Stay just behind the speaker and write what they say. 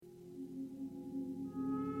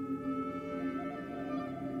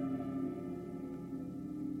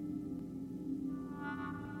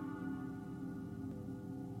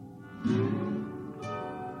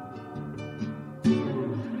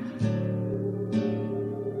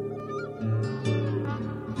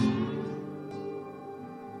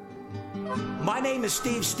name is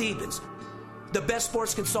Steve Stevens, the best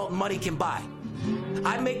sports consultant money can buy.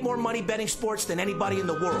 I make more money betting sports than anybody in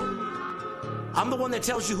the world. I'm the one that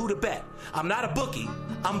tells you who to bet. I'm not a bookie.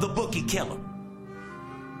 I'm the bookie killer.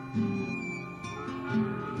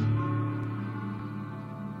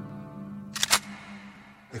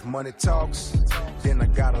 If money talks, then I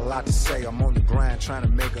got a lot to say. I'm on the grind trying to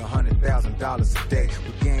make $100,000 a day.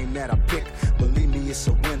 The game that I pick, believe me, it's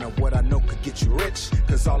a winner. What I know could get you rich,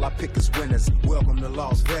 cause all I pick is winners. Welcome to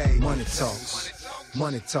Las Vegas. Money talks,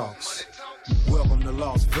 money talks. Welcome to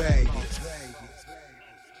Las Vegas.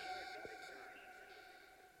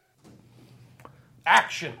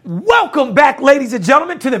 Action. Welcome back, ladies and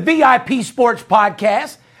gentlemen, to the VIP Sports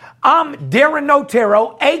Podcast. I'm Darren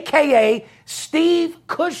Notero, a.k.a. Steve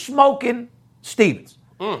Kush-Smoking Stevens.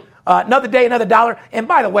 Another day, another dollar. And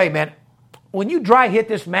by the way, man, when you dry hit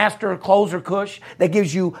this master closer Kush that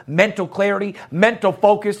gives you mental clarity, mental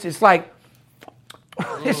focus, it's like,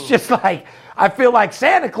 it's just like, I feel like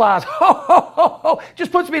Santa Claus. Ho, ho, ho, ho.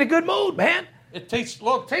 Just puts me in a good mood, man. It tastes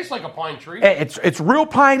like a pine tree. It's real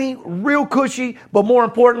piney, real cushy, but more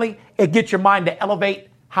importantly, it gets your mind to elevate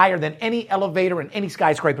higher than any elevator and any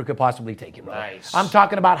skyscraper could possibly take you. Nice. I'm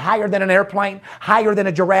talking about higher than an airplane, higher than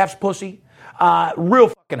a giraffe's pussy, real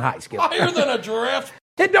fucking high, Skip. Higher than a giraffe?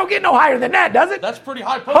 It don't get no higher than that, does it? That's pretty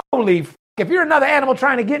high. Holy f***. If you're another animal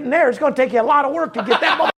trying to get in there, it's going to take you a lot of work to get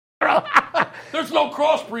that motherfucker. There's no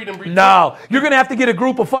crossbreeding between. No. You're going to have to get a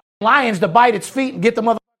group of fucking lions to bite its feet and get the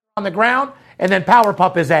motherfucker on the ground and then power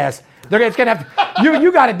pump his ass. It's going to have to,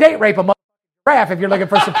 you got to date rape a motherfucking giraffe if you're looking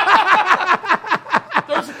for some.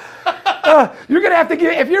 You're gonna have to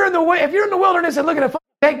get if you're in the wilderness and looking to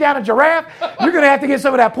take down a giraffe, you're gonna have to get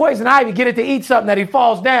some of that poison ivy, get it to eat something that he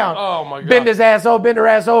falls down. Oh my God! Bend her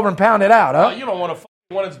ass over, and pound it out. Huh? You don't want to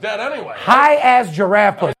when it's dead anyway. High ass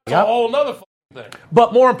giraffe pussy. It's a whole nother thing.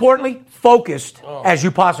 But more importantly, focused as you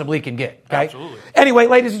possibly can get. Okay? Absolutely. Anyway,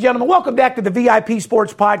 ladies and gentlemen, welcome back to the VIP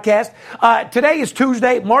Sports Podcast. Today is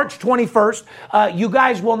Tuesday, March 21st. You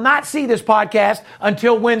guys will not see this podcast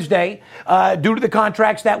until Wednesday due to the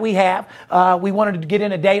contracts that we have. We wanted to get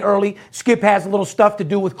in a day early. Skip has a little stuff to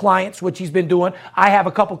do with clients, which he's been doing. I have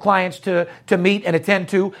a couple clients to meet and attend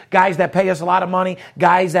to, guys that pay us a lot of money,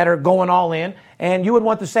 guys that are going all in. And you would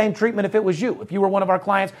want the same treatment if it was you. If you were one of our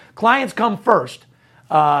clients, clients come first.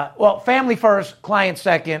 Family first, clients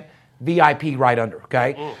second, VIP right under,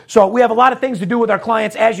 okay? So we have a lot of things to do with our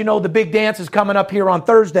clients. As you know, the big dance is coming up here on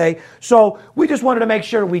Thursday. So we just wanted to make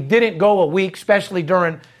sure we didn't go a week, especially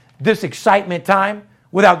during this excitement time,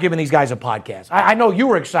 without giving these guys a podcast. I know you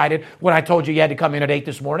were excited when I told you had to come in at 8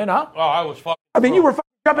 this morning, huh? Oh, I was fucking. I mean, you were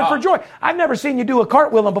jumping for joy. I've never seen you do a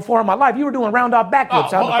cartwheeling before in my life. You were doing round-off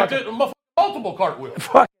backflips. I did multiple cartwheels.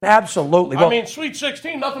 Fucking absolutely. I mean, Sweet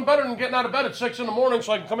 16, nothing better than getting out of bed at 6 in the morning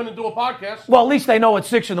so I can come in and do a podcast. Well, at least they know it's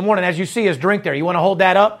 6 in the morning. As you see his drink there, you want to hold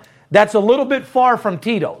that up? That's a little bit far from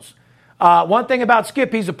Tito's. One thing about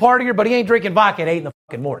Skip, he's a partier, but he ain't drinking vodka at 8 in the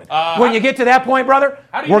fucking morning. When you get to that point, brother,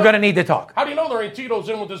 we're going to need to talk. How do you know there ain't Tito's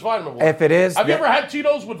in with this vitamin water? If it is. Have you ever had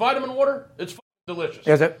Tito's with vitamin water? It's delicious.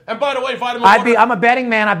 Is it? And by the way, vitamin water. I'm a betting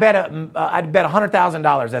man. I'd bet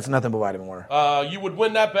 $100,000. That's nothing but vitamin water. You would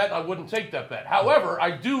win that bet. I wouldn't take that bet. However, I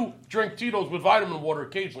do drink Tito's with vitamin water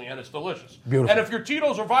occasionally, and it's delicious. Beautiful. And if you're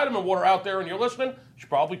Tito's or vitamin water out there and you're listening, you should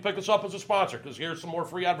probably pick us up as a sponsor because here's some more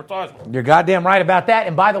free advertisement. You're goddamn right about that.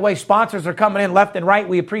 And by the way, sponsors are coming in left and right.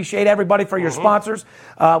 We appreciate everybody for your sponsors.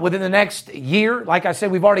 Within the next year, like I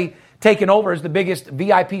said, we've already taken over as the biggest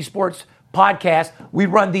VIP sports podcast. We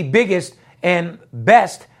run the biggest and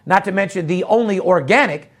best, not to mention the only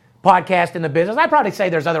organic podcast in the business. I'd probably say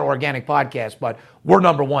there's other organic podcasts, but we're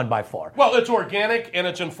number one by far. Well, it's organic, and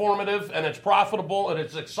it's informative, and it's profitable, and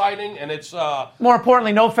it's exciting, and it's... More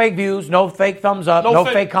importantly, no fake views, no fake thumbs up, no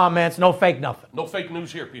fake comments, no fake nothing. No fake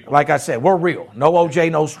news here, people. Like I said, we're real. No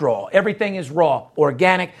OJ, no straw. Everything is raw,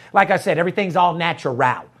 organic. Like I said, everything's all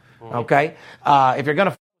natural, okay? If you're going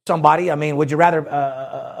to somebody, I mean, would you rather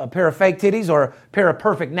a pair of fake titties or a pair of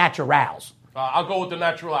perfect naturals? I'll go with the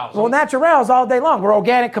naturals. Well, naturals all day long. We're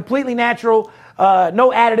organic, completely natural, no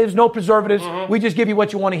additives, no preservatives. We just give you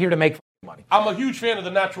what you want to hear to make money. I'm a huge fan of the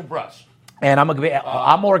natural breasts. And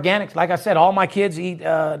I'm organic. Like I said, all my kids eat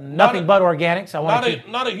nothing but organics.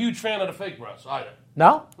 Not a huge fan of the fake breasts either.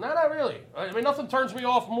 No? No, not really. I mean, nothing turns me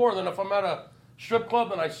off more than if I'm at a strip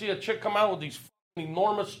club and I see a chick come out with these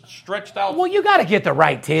enormous stretched out. Well, you got to get the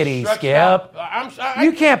right titties, Skip.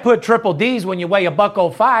 You can't put triple D's when you weigh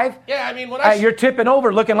 $105. Yeah, I mean, when you're tipping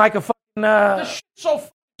over looking like a fucking. This shit's so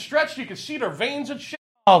stretched you can see their veins and shit.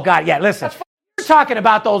 Oh God, yeah. Listen, you're talking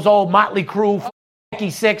about those old Motley Crue,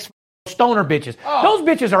 6 stoner bitches. Those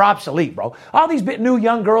bitches are obsolete, bro. All these new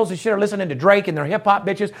young girls and shit are listening to Drake and they're hip-hop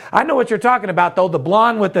bitches. I know what you're talking about, though. The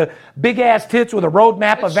blonde with the big-ass tits with a road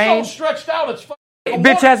map of veins. It's so stretched out, it's fucking...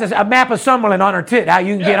 Bitch has a map of Summerlin on her tit. How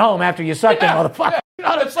you can get home after you suck that motherfucker.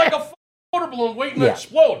 Yeah. It's like a water balloon waiting to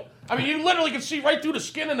explode. I mean, you literally can see right through the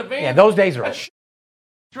skin and the vein. Yeah, those days are over.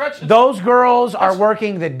 Those girls are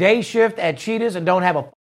working the day shift at Cheetahs and don't have a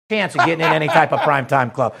chance of getting in any type of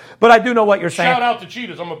primetime club. But I do know what you're saying. Shout out to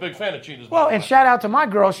Cheetahs. I'm a big fan of Cheetahs. Well, and shout out to my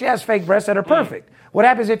girl. She has fake breasts that are perfect. What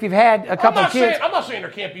happens if you've had a couple of kids? I'm not saying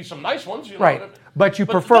there can't be some nice ones. You know, right. But you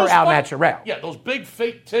prefer au naturel. Yeah, those big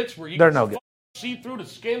fake tits where you They're can no good. See through the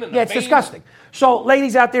skin and yeah, it's disgusting. So,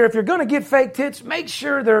 ladies out there, if you're going to get fake tits, make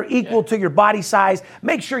sure they're equal to your body size.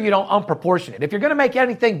 Make sure you don't unproportionate. If you're going to make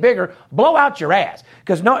anything bigger, blow out your ass.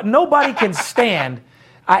 Because nobody can stand...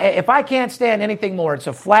 if I can't stand anything more, it's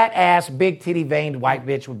a flat-ass, big-titty veined white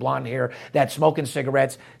bitch with blonde hair that's smoking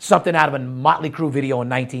cigarettes, something out of a Motley Crue video in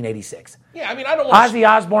 1986. Yeah, I mean, I don't want Ozzy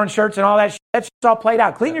Osbourne shirts and all that shit. That shit's all played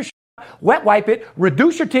out. Clean your shit. Wet wipe it,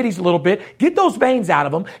 reduce your titties a little bit, get those veins out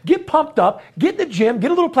of them, get pumped up, get in the gym, get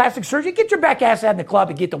a little plastic surgery, get your back ass out in the club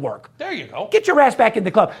and get to work. There you go. Get your ass back in the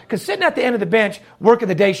club. Because sitting at the end of the bench, working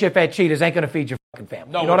the day shift at Cheetahs ain't going to feed your fucking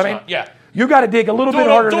family. No, you know what I mean? Not. Yeah. You got to dig a little bit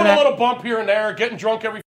harder than that. Doing a little bump here and there, getting drunk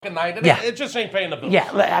every fucking night. It just ain't paying the bills. Yeah,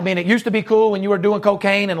 I mean, it used to be cool when you were doing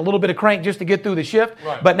cocaine and a little bit of crank just to get through the shift.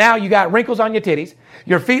 Right. But now you got wrinkles on your titties.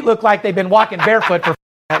 Your feet look like they've been walking barefoot for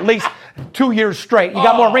at least 2 years straight. You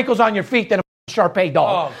got more wrinkles on your feet than a Shar-Pei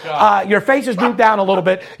dog. Oh, God. Your face is drooped down a little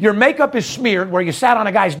bit. Your makeup is smeared where you sat on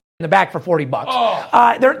a guy's in the back for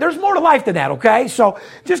 $40. There's more to life than that, okay? So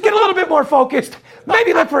just get a little bit more focused.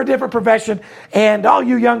 Maybe look for a different profession. And all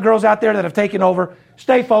you young girls out there that have taken over,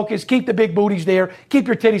 stay focused. Keep the big booties there. Keep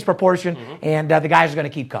your titties proportioned. And the guys are going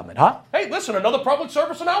to keep coming, huh? Hey, listen, another public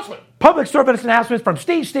service announcement. Public service announcement from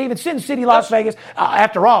Steve Stevens, Sin City, Las Vegas.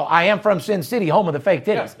 After all, I am from Sin City, home of the fake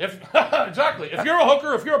titties. Yeah, exactly. If you're a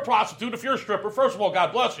hooker, if you're a prostitute, if you're a stripper, first of all,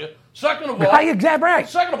 God bless you. Second of all, right.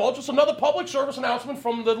 Second of all, just another public service announcement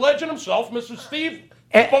from the legend himself, Mr. Steve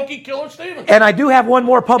Funky Killer Stevens. And I do have one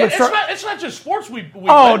more public service. It's not just sports we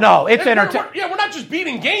no, it's entertainment. We're not just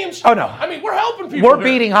beating games. Oh, no. I mean, we're helping people. We're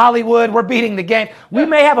beating Hollywood. We're beating the game. We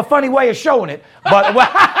may have a funny way of showing it, but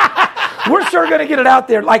we're sure going to get it out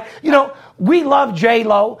there. Like, you know, we love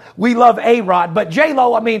J-Lo. We love A-Rod. But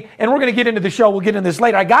J-Lo, I mean, and we're going to get into the show. We'll get into this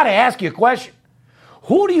later. I got to ask you a question.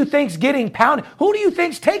 Who do you think's getting pounded? Who do you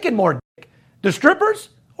think's taking more dick? The strippers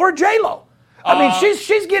or J-Lo? I mean,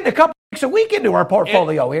 she's getting a couple a week into her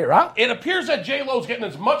portfolio here, huh? It appears that J-Lo's getting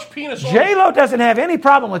as much penis on J-Lo doesn't have any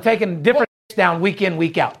problem with taking different dicks down week in,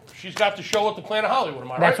 week out. She's got the show at the Planet Hollywood,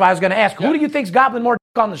 am I right? That's why I was going to ask. Who do you think's gobbling more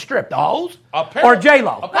dick on the strip? The hoes? Or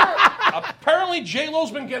J-Lo? Apparently,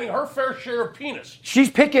 J-Lo's been getting her fair share of penis. She's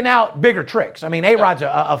picking out bigger tricks. I mean, A-Rod's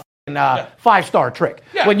a five-star trick.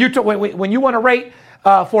 Yeah. When you want to rate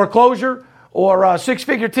foreclosure or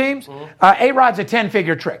six-figure teams, A-Rod's a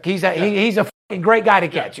 10-figure trick. He's a great guy to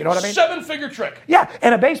catch. You know what I mean? 7-figure trick. Yeah,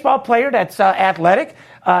 and a baseball player that's athletic.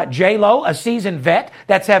 J-Lo, a seasoned vet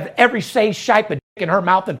that's have every say shape of dick in her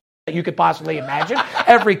mouth that you could possibly imagine.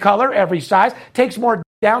 Every color, every size. Takes more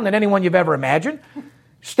down than anyone you've ever imagined.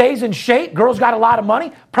 Stays in shape. Girl's got a lot of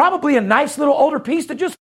money. Probably a nice little older piece to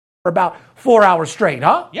just for about 4 hours straight,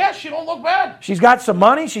 huh? Yeah, she don't look bad. She's got some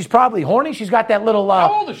money. She's probably horny. She's got that little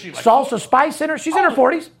How old is she? Like salsa spice in her. She's in her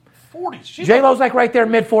 40s. 40s. J-Lo's like right there,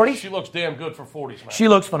 mid-40s. She looks damn good for 40s, man. She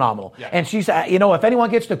looks phenomenal. Yeah. And she's, if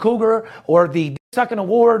anyone gets the Cougar or the Sucking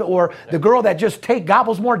Award or the girl that just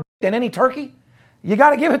gobbles more than any turkey, you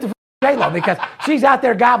got to give it to J-Lo because she's out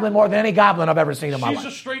there gobbling more than any goblin I've ever seen in my life. She's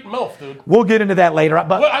a straight MILF, dude. We'll get into that later.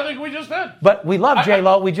 But I think we just did. But we love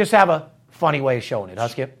J-Lo. We just have a funny way of showing it, huh,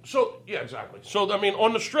 Skip? So, yeah, exactly. So, I mean,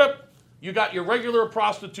 on the strip, you got your regular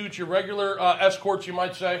prostitutes, your regular escorts, you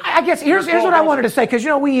might say. I guess here's what I wanted to say, because,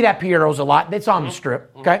 we eat at Piero's a lot. It's on the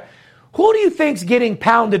strip, okay? Who do you think's getting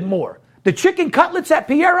pounded more? The chicken cutlets at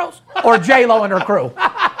Piero's or J-Lo and her crew?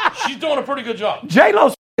 She's doing a pretty good job.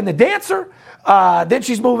 J-Lo's the dancer. Then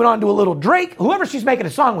she's moving on to a little Drake. Whoever she's making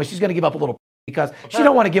a song with, she's going to give up a little because she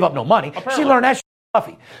don't want to give up no money. Apparently. She learned that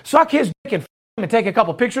Puffy. Suck his dick and take a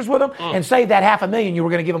couple pictures with him and save that $500,000 you were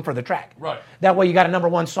going to give him for the track. Right. That way you got a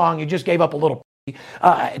 #1 song. You just gave up a little.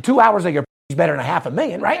 2 hours of your is better than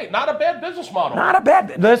 $500,000, right? Hey, not a bad business model. Not a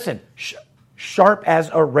bad. Listen, sharp as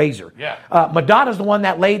a razor. Yeah. Madonna's the one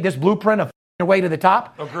that laid this blueprint of your way to the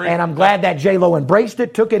top. Agreed. And I'm glad that J-Lo embraced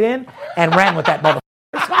it, took it in, and ran with that motherfucker.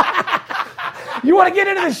 You want to get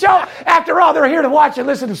into the show? After all, they're here to watch and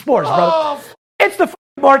listen to sports, brother. It's the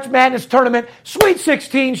March Madness Tournament, Sweet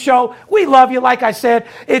 16 show. We love you. Like I said,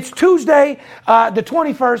 it's Tuesday, the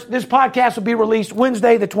 21st. This podcast will be released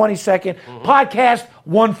Wednesday, the 22nd. Podcast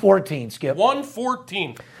 114, Skip.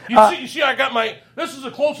 114. You see, I got this is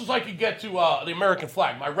the closest I could get to the American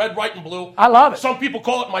flag. My red, white, and blue. I love it. Some people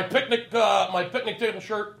call it my picnic table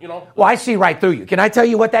shirt, you know. Well, I see right through you. Can I tell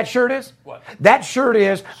you what that shirt is? What? That shirt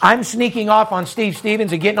is, I'm sneaking off on Steve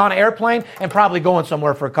Stevens and getting on an airplane and probably going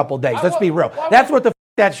somewhere for a couple of days. Let's be real. That's what the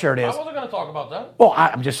that shirt is. I wasn't going to talk about that. Well,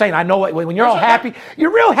 I'm just saying, I know when you're all happy,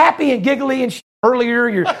 you're real happy and giggly and earlier,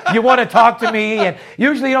 you want to talk to me, and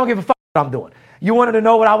usually you don't give a fuck what I'm doing. You wanted to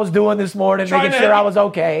know what I was doing this morning, making sure I was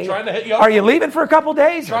okay. Trying to hit you up. Are you leaving for a couple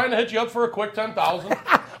days? Trying to hit you up for a quick 10,000.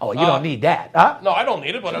 Oh, you don't need that, huh? No, I don't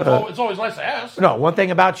need it, but it's always nice to ask. No, one thing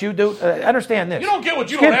about you, dude, understand this. You don't get what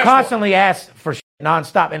you Skip don't ask constantly asks for shit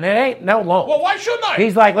nonstop, and it ain't no loan. Well, why shouldn't I?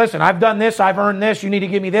 He's like, listen, I've done this, I've earned this, you need to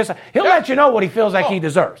give me this. He'll let you know what he feels like he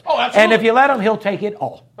deserves. Oh, absolutely. And if you let him, he'll take it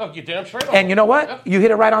all. Oh, you damn straight on. And you know what? You hit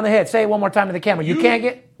it right on the head. Say it one more time to the camera. You can't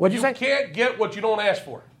get, what'd you say? You can't get what you don't ask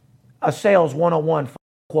for. A sales 101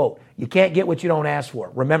 quote. You can't get what you don't ask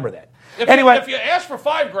for. Remember that. If you ask for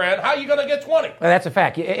 $5,000, how are you going to get 20? Well, that's a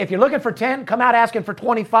fact. If you're looking for 10, come out asking for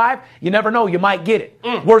 25. You never know. You might get it.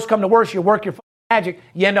 Worst come to worst, you work your magic.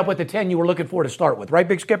 You end up with the 10 you were looking for to start with. Right,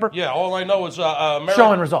 Big Skipper? Yeah, all I know is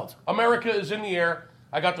showing results. America is in the air.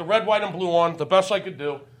 I got the red, white, and blue on. The best I could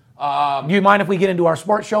do. Do you mind if we get into our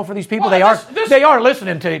sports show for these people? Well, they are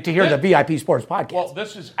listening to hear the VIP Sports Podcast. Well,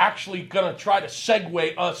 this is actually going to try to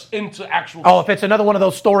segue us into actual. Oh, if it's another one of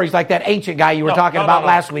those stories like that ancient guy you were talking about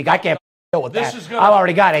last week, I can't deal with that. I've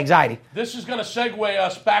already got anxiety. This is going to segue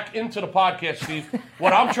us back into the podcast, Steve.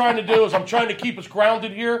 What I'm trying to do is I'm trying to keep us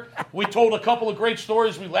grounded here. We told a couple of great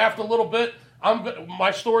stories. We laughed a little bit.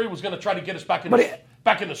 My story was going to try to get us back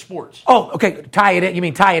into sports. Oh, okay. Tie it in. You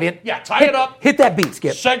mean tie it in? Yeah, tie it up. Hit that beat,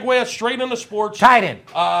 Skip. Segue us straight into sports. Tie it in.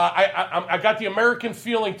 I got the American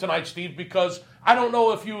feeling tonight, Steve, because I don't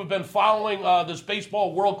know if you have been following this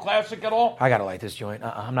Baseball World Classic at all. I got to light this joint.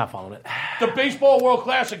 I'm not following it. The Baseball World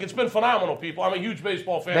Classic, it's been phenomenal, people. I'm a huge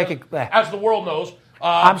baseball fan, as the world knows.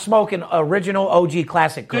 I'm smoking original OG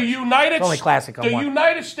Classic Kush. The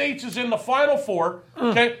United States is in the Final Four.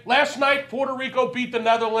 Okay, last night Puerto Rico beat the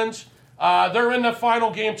Netherlands. They're in the final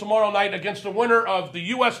game tomorrow night against the winner of the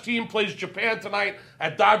U.S. team plays Japan tonight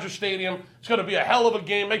at Dodger Stadium. It's going to be a hell of a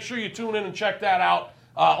game. Make sure you tune in and check that out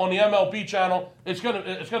on the MLB channel. It's going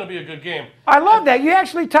to be a good game. I love that. You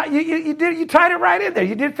actually tied it right in there.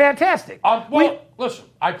 You did fantastic. Listen,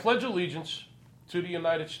 I pledge allegiance to the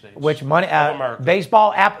United States. Which money?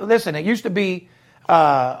 Baseball. Listen, it used to be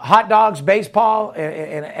hot dogs, baseball,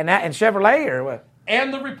 and Chevrolet, or what?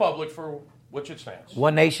 And the Republic for which it stands.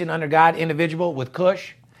 One nation under God, individual with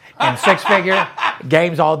Kush, and six-figure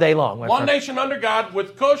games all day long. One nation under God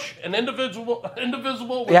with Kush, and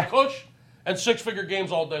indivisible with Kush, and six-figure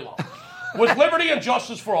games all day long. With liberty and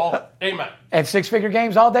justice for all. Amen. And six-figure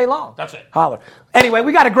games all day long. That's it. Holler. Anyway,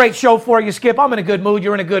 we got a great show for you, Skip. I'm in a good mood.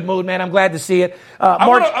 You're in a good mood, man. I'm glad to see it. I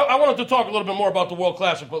wanted to talk a little bit more about the World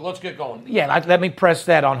Classic, but let's get going. Yeah, let me press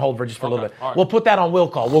that on hold for just for a little bit. Right. We'll put that on Will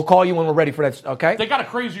Call. We'll call you when we're ready for that, okay? They got a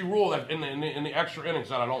crazy rule in the extra innings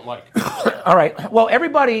that I don't like. All right. Well,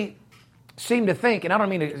 everybody seemed to think, and I don't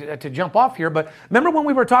mean to jump off here, but remember when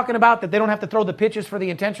we were talking about that they don't have to throw the pitches for the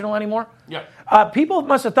intentional anymore? Yeah. People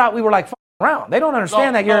must have thought we were like around. They don't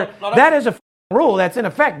understand that is a rule that's in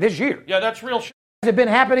effect this year. Yeah, that's real shit. Has it been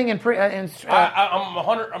happening in I'm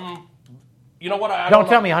 100. You know what? Don't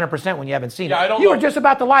tell me 100% when you haven't seen it. I don't you know. were just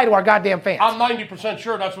about to lie to our goddamn fans. I'm 90%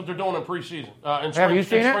 sure that's what they're doing in preseason, in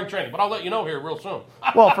spring training. But I'll let you know here real soon.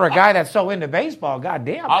 Well, for a guy that's so into baseball,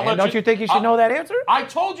 goddamn, man, don't you think you should know that answer? I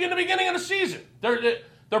told you in the beginning of the season.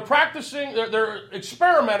 They're practicing. They're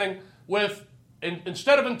experimenting with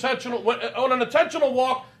instead of on an intentional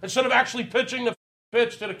walk, instead of actually pitching the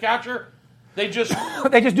pitch to the catcher, they just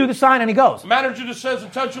do the sign and he goes. Manager just says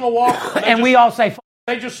intentional walk, and we all say.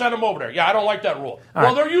 They just send him over there. Yeah, I don't like that rule.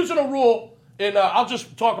 They're using a rule in. I'll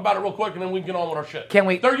just talk about it real quick, and then we can get on with our shit. Can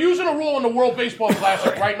we? They're using a rule in the World Baseball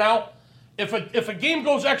Classic right now. If a game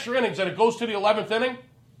goes extra innings and it goes to the 11th inning,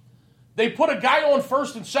 they put a guy on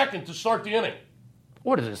first and second to start the inning.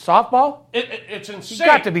 What is it? Softball? It's insane. You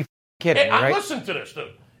got to be kidding me, right? Listen to this,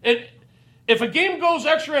 dude. If a game goes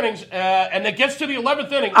extra innings and it gets to the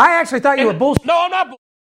 11th inning, I actually thought you were bullshit. No, I'm not.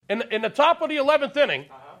 In the top of the 11th inning,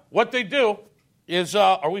 what they do is,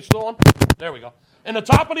 are we still on? There we go. In the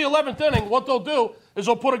top of the 11th inning, what they'll do is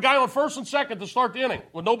they'll put a guy on first and second to start the inning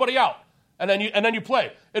with nobody out, and then you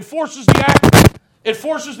play. It forces the action. It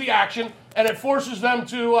forces the action, and it forces them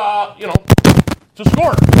to to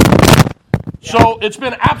score. Yeah. So it's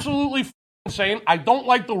been absolutely insane. I don't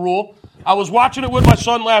like the rule. I was watching it with my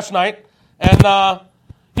son last night, and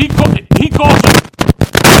he calls it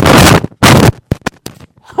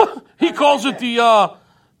he calls it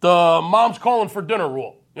the mom's calling for dinner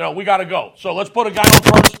rule. You know, we got to go. So let's put a guy on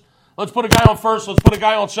first. Let's put a guy on first. Let's put a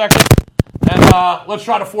guy on second, and let's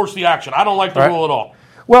try to force the action. I don't like the rule at all.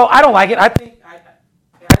 Well, I don't like it. I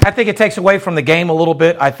think it takes away from the game a little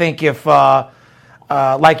bit. I think if,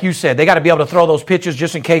 like you said, they got to be able to throw those pitches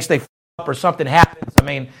just in case they f up or something happens. I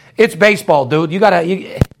mean, it's baseball, dude. You got to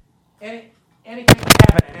anything can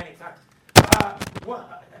happen at any time.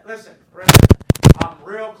 Listen, I'm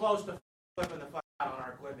real close to flipping the fuck out on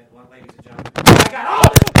our equipment, ladies and gentlemen. I got all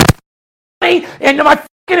this money and my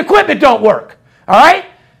fucking equipment don't work. All right,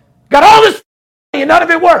 got all this money and none of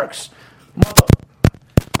it works.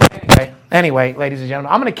 Anyway, ladies and gentlemen,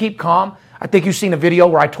 I'm going to keep calm. I think you've seen a video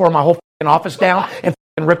where I tore my whole fucking office down and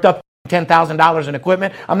ripped up $10,000 in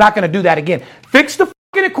equipment. I'm not going to do that again. Fix the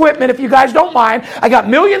fucking equipment if you guys don't mind. I got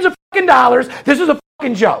millions of fucking dollars. This is a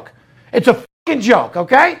fucking joke. It's a fucking joke,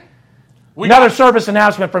 okay? Another service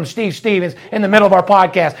announcement from Steve Stevens in the middle of our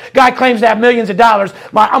podcast. Guy claims to have millions of dollars.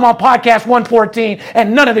 I'm on podcast 114,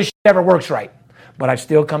 and none of this shit ever works right. But I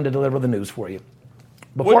still come to deliver the news for you.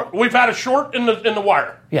 We've had a short in the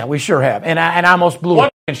wire. Yeah, we sure have. And I almost blew a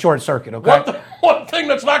short circuit, okay? One thing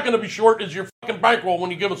that's not going to be short is your fucking bankroll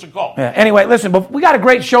when you give us a call. Yeah, anyway, listen, but we got a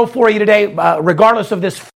great show for you today, regardless of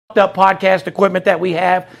this fucked up podcast equipment that we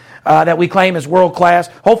have, that we claim is world class.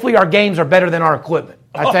 Hopefully our games are better than our equipment.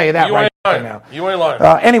 I tell you that right now. You ain't lying.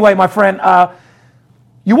 Anyway, my friend,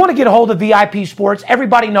 you want to get a hold of VIP Sports.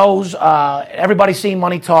 Everybody knows, everybody's seen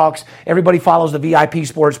Money Talks. Everybody follows the VIP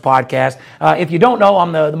Sports podcast. If you don't know,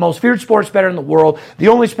 I'm the most feared sports bettor in the world, the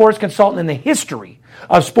only sports consultant in the history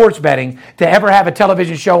of sports betting to ever have a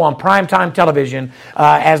television show on primetime television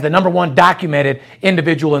as the #1 documented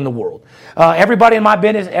individual in the world. Everybody in my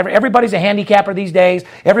business, everybody's a handicapper these days.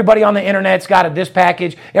 Everybody on the internet's got this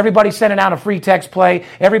package. Everybody's sending out a free text play.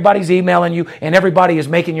 Everybody's emailing you, and everybody is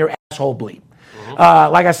making your asshole bleed.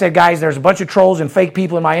 Like I said, guys, there's a bunch of trolls and fake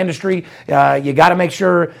people in my industry. You got to make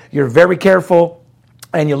sure you're very careful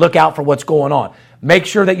and you look out for what's going on. Make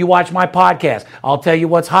sure that you watch my podcast. I'll tell you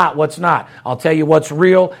what's hot, what's not. I'll tell you what's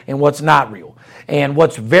real and what's not real. And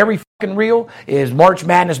what's very fucking real is March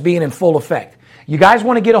Madness being in full effect. You guys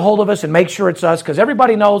want to get a hold of us and make sure it's us, because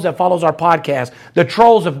everybody knows that follows our podcast, the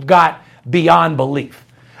trolls have got beyond belief.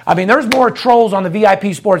 I mean, there's more trolls on the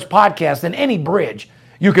VIP Sports podcast than any bridge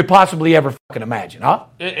you could possibly ever fucking imagine, huh?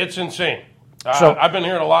 It's insane. So, I've been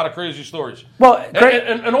hearing a lot of crazy stories. Well,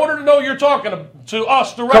 in order to know you're talking to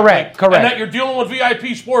us directly, correct, and that you're dealing with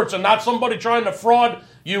VIP Sports and not somebody trying to fraud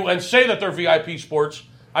you and say that they're VIP Sports,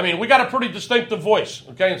 I mean, we got a pretty distinctive voice,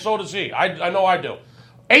 okay, and so does he. I know I do.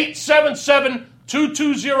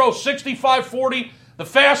 877-220-6540, the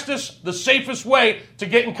fastest, the safest way to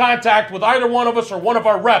get in contact with either one of us or one of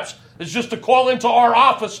our reps is just to call into our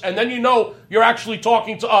office, and then you know you're actually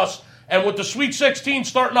talking to us. And with the Sweet 16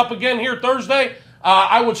 starting up again here Thursday,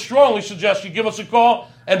 I would strongly suggest you give us a call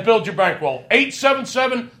and build your bankroll.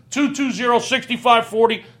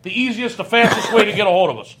 877-220-6540, the easiest, the fastest way to get a hold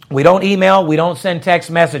of us. We don't email, we don't send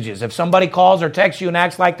text messages. If somebody calls or texts you and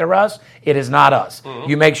acts like they're us, it is not us. Mm-hmm.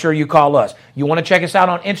 You make sure you call us. You want to check us out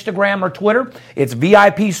on Instagram or Twitter? It's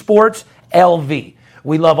VIP Sports LV.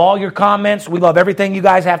 We love all your comments. We love everything you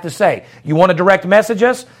guys have to say. You want to direct message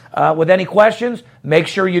us with any questions? Make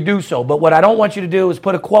sure you do so. But what I don't want you to do is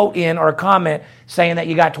put a quote in or a comment saying that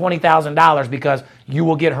you got $20,000, because you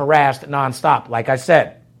will get harassed nonstop. Like I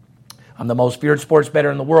said, I'm the most feared sports bettor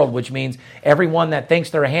in the world, which means everyone that thinks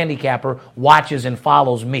they're a handicapper watches and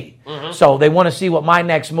follows me. Mm-hmm. So they want to see what my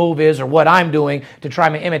next move is or what I'm doing to try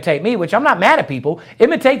to imitate me, which I'm not mad at people.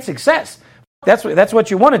 Imitate success. That's what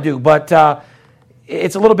you want to do. But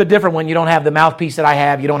it's a little bit different when you don't have the mouthpiece that I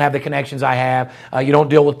have, you don't have the connections I have, you don't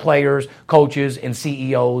deal with players, coaches, and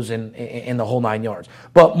CEOs and in the whole 9 yards.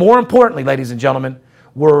 But more importantly, ladies and gentlemen,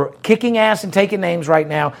 we're kicking ass and taking names right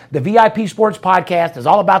now. The VIP Sports Podcast is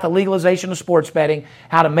all about the legalization of sports betting,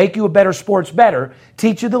 how to make you a better sports bettor,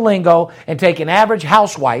 teach you the lingo, and take an average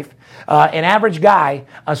housewife, an average guy,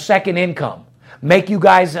 a second income. Make you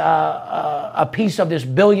guys a piece of this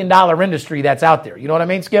 $1 billion industry that's out there. You know what I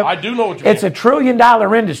mean, Skip? I do know what you mean. It's $1 trillion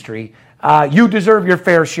industry. You deserve your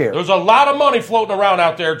fair share. There's a lot of money floating around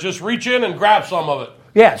out there. Just reach in and grab some of it.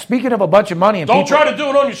 Yeah, speaking of a bunch of money and don't try to do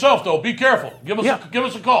it on yourself, though. Be careful. Give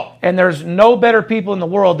us a call. And there's no better people in the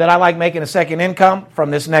world that I like making a second income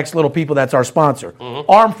from this next little people that's our sponsor.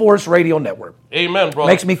 Mm-hmm. Armed Force Radio Network. Amen,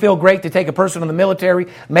 brother. Makes me feel great to take a person in the military,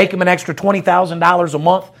 make him an extra $20,000 a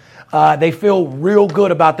month. They feel real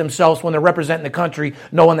good about themselves when they're representing the country,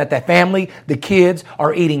 knowing that their family, the kids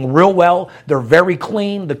are eating real well. They're very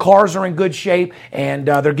clean. The cars are in good shape, and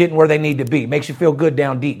they're getting where they need to be. Makes you feel good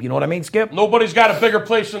down deep. You know what I mean, Skip? Nobody's got a bigger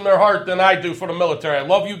place in their heart than I do for the military. I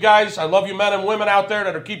love you guys. I love you men and women out there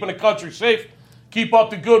that are keeping the country safe. Keep up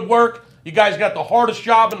the good work. You guys got the hardest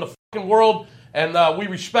job in the fucking world, and we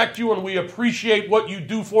respect you and we appreciate what you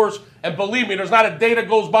do for us. And believe me, there's not a day that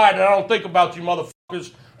goes by that I don't think about you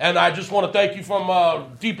motherfuckers. And I just want to thank you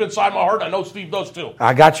from deep inside my heart. I know Steve does too.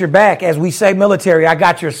 I got your back. As we say military, I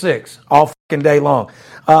got your six all fucking day long.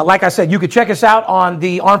 Like I said, you can check us out on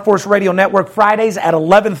the Armed Force Radio Network Fridays at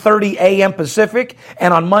 11:30 a.m. Pacific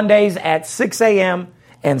and on Mondays at 6 a.m.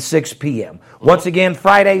 and 6 p.m. Once again,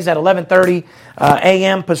 Fridays at 11:30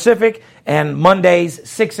 a.m. Pacific and Mondays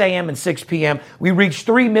 6 a.m. and 6 p.m. We reach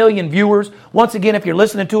 3 million viewers. Once again, if you're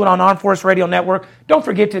listening to it on Armed Force Radio Network, don't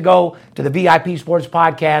forget to go to the VIP Sports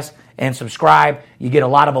Podcast and subscribe. You get a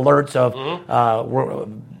lot of alerts of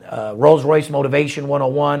Rolls-Royce Motivation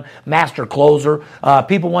 101, Master Closer.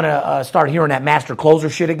 People want to start hearing that Master Closer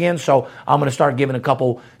shit again, so I'm going to start giving a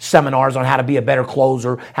couple seminars on how to be a better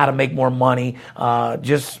closer, how to make more money,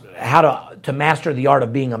 just how to master the art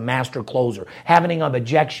of being a master closer, having an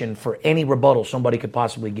objection for any rebuttal somebody could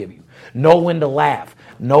possibly give you. Know when to laugh,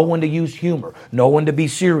 know when to use humor, know when to be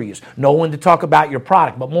serious, know when to talk about your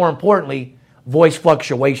product, but more importantly, voice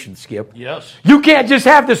fluctuation, Skip. Yes. You can't just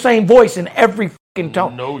have the same voice in every fucking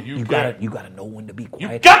tone. No, you can't. You gotta know when to be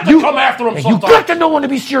quiet. You got to come after them sometimes. You got to know when to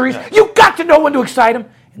be serious. Yeah. You got to know when to excite them.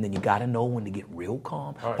 And then you got to know when to get real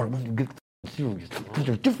calm or when to get serious.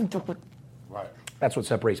 There's different. Right. That's what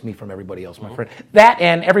separates me from everybody else, my friend. That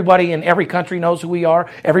and everybody in every country knows who we are.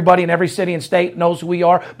 Everybody in every city and state knows who we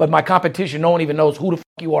are. But my competition, no one even knows who the fuck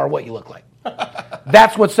you are or what you look like.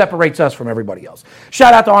 That's what separates us from everybody else.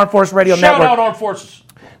 Shout out to Armed Force Radio Network. Shout out Armed Forces.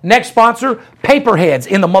 Next sponsor, Paperheads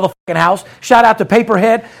in the motherfucking house. Shout out to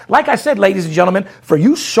Paperhead. Like I said, ladies and gentlemen, for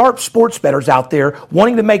you sharp sports bettors out there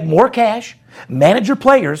wanting to make more cash, manage your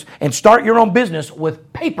players, and start your own business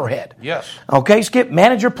with Paperhead. Yes. Okay, Skip,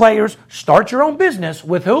 manage your players, start your own business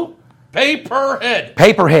with who? Paperhead.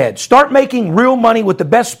 Paperhead. Start making real money with the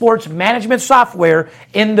best sports management software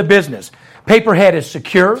in the business. Paperhead is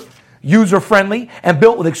secure, user-friendly, and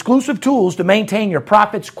built with exclusive tools to maintain your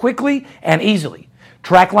profits quickly and easily.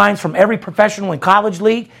 Track lines from every professional and college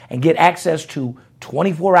league and get access to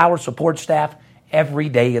 24-hour support staff every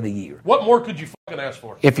day of the year. What more could you fucking ask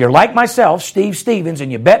for? If you're like myself, Steve Stevens,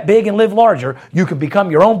 and you bet big and live larger, you can become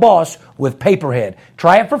your own boss with Paperhead.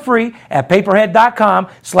 Try it for free at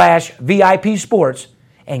paperhead.com/VIP sports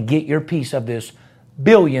and get your piece of this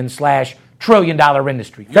billion/trillion-dollar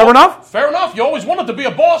industry. Fair enough? Fair enough. You always wanted to be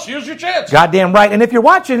a boss. Here's your chance. Goddamn right. And if you're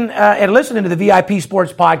watching and listening to the VIP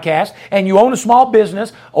Sports Podcast and you own a small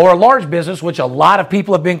business or a large business, which a lot of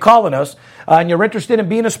people have been calling us, and you're interested in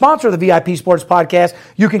being a sponsor of the VIP Sports Podcast,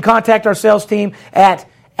 you can contact our sales team at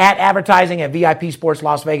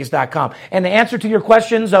advertising@VIPSportsLasVegas.com. And the answer to your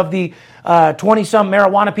questions of the 20-some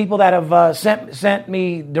marijuana people that have sent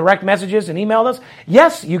me direct messages and emailed us,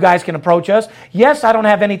 yes, you guys can approach us. Yes, I don't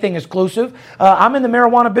have anything exclusive. I'm in the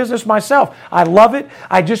marijuana business myself. I love it.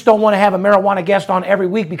 I just don't want to have a marijuana guest on every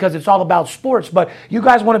week because it's all about sports. But you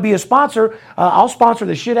guys want to be a sponsor, I'll sponsor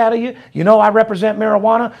the shit out of you. You know I represent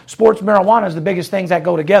marijuana. Sports marijuana is the biggest things that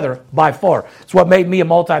go together by far. It's what made me a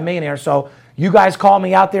multimillionaire. So you guys call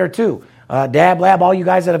me out there too. Dab Lab, all you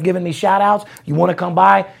guys that have given me shout outs, you want to come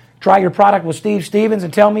by, try your product with Steve Stevens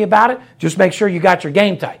and tell me about it, just make sure you got your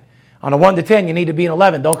game tight. On a 1 to 10, you need to be an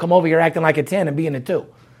 11. Don't come over here acting like a 10 and being a 2.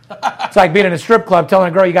 It's like being in a strip club telling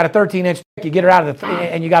a girl you got a 13-inch, you get her out of the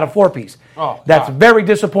and you got a 4-piece. Oh, that's very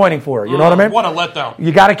disappointing for her. You know what I mean? What a letdown.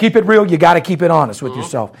 You got to keep it real. You got to keep it honest with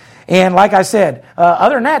yourself. And like I said,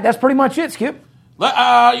 other than that, that's pretty much it, Skip.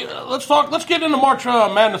 Let's talk. Let's get into March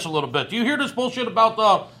Madness a little bit. Do you hear this bullshit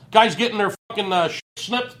about guys getting their fucking shit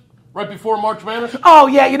snipped right before March Madness? Oh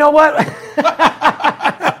yeah, you know what?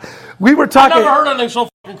 We were talking. I never heard anything so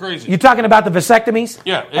fucking crazy. You talking about the vasectomies?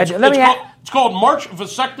 Yeah, it's called March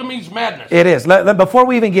Vasectomies Madness. It is. Before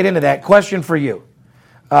we even get into that, question for you: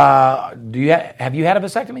 have you had a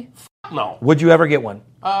vasectomy? No. Would you ever get one?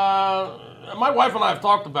 My wife and I have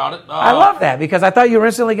talked about it. I love that because I thought you were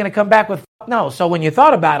instantly going to come back with no. So when you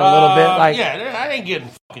thought about it a little bit, like I ain't getting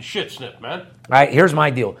fucking shit snipped, man. All right, here's my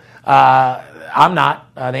deal. I'm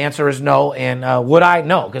not. The answer is no. And would I?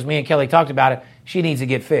 No, because me and Kelly talked about it. She needs to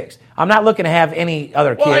get fixed. I'm not looking to have any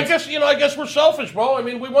other kids. Well, I guess we're selfish, bro. I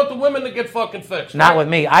mean, we want the women to get fucking fixed. Not right? with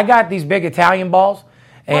me. I got these big Italian balls,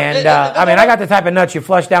 And, I got the type of nuts you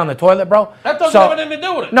flush down the toilet, bro. That doesn't have anything to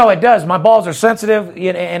do with it. No, it does. My balls are sensitive,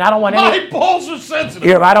 and I don't want any... My balls are sensitive.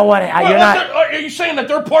 Yeah, I don't want it. Are you saying that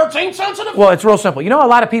their parts ain't sensitive? Well, it's real simple. You know, a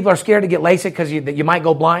lot of people are scared to get LASIK because you might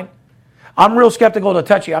go blind. I'm real skeptical to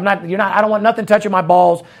touch you. I don't want nothing touching my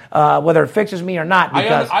balls, whether it fixes me or not.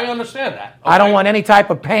 Because I understand that. Okay? I don't want any type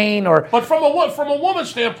of pain or. But from a woman's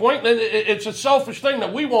standpoint, it's a selfish thing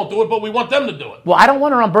that we won't do it, but we want them to do it. Well, I don't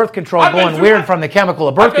want her on birth control going weird from the chemical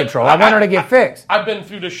of birth control. I want her to get fixed. I've been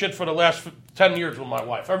through this shit for the last 10 years with my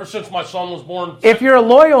wife. Ever since my son was born. If you're a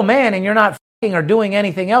loyal man and you're not or doing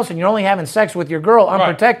anything else and you're only having sex with your girl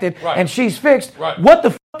unprotected and she's fixed, what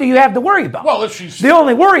the do you have to worry about? Well, if she's... The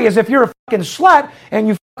only worry is if you're a fucking slut and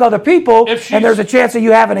you fuck other people and there's a chance of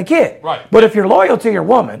you having a kid. Right. But if you're loyal to your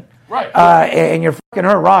woman right. And you're fucking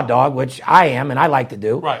her raw dog, which I am and I like to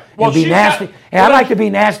do, right. And be nasty. I like to be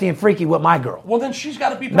nasty and freaky with my girl. Well, then she's got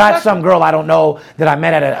to be protected. Not some girl I don't know that I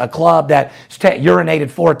met at a club that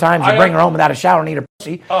urinated 4 times and bring her home without a shower and eat her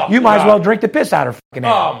pussy. You might as well drink the piss out of her fucking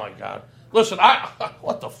ass. Oh, my God. Listen,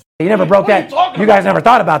 what the f***? You never broke that. You guys never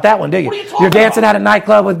thought about that one, did you? What are you talking You're dancing about? at a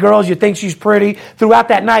nightclub with girls. You think she's pretty. Throughout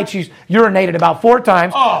that night, she's urinated about 4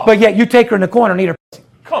 times. But yet you take her in the corner and eat her pussy.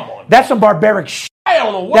 Come on. That's some barbaric shit. I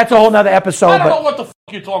don't know what. That's a whole nother episode. I don't know what the f***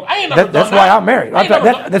 you're talking. I ain't never done that's that. why I'm married.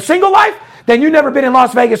 The single life? Then you've never been in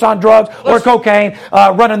Las Vegas on drugs or cocaine,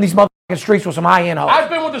 running these motherfucking streets with some high-end hoes. I've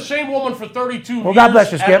been with the same woman for 32 years. Well, God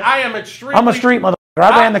bless you, Skip. I am extremely... I'm a street motherfucker.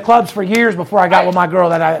 I ran the clubs for years before I got with my girl,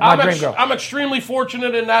 my dream girl. I'm extremely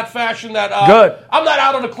fortunate in that fashion that... Good. I'm not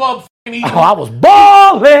out of the club eating... Oh, I was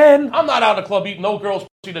balling. I'm not out of the club eating no girl's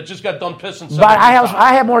pussy that just got done pissing. But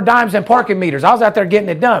I had more dimes than parking meters. I was out there getting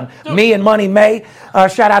it done. Dude. Me and Money May.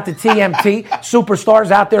 Shout out to TMT.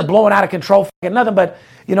 Superstars out there blowing out of control. Nothing but,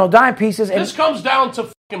 dime pieces. This comes down to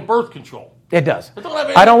fucking birth control. It does.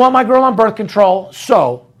 I don't want my girl on birth control,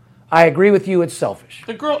 so I agree with you. It's selfish.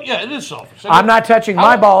 The girl, yeah, it is selfish. I'm not touching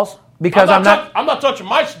my balls because I'm not touching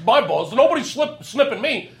my balls. Nobody's snipping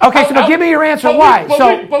me. Okay, so give me your answer. Why?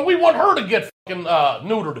 But we want her to get fucking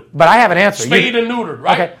neutered. But I have an answer. Spayed and neutered,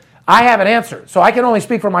 right? Okay. I have an answer, so I can only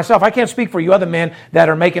speak for myself. I can't speak for you other men that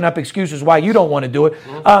are making up excuses why you don't want to do it.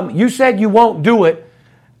 Mm-hmm. You said you won't do it.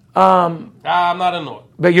 I'm not into it.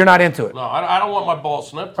 But you're not into it. No, I don't want my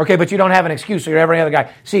balls snipped. Okay, but you don't have an excuse, so you're every other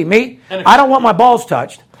guy. See, me, I don't want my balls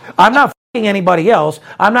touched. I'm not f***ing anybody else.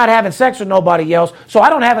 I'm not having sex with nobody else, so I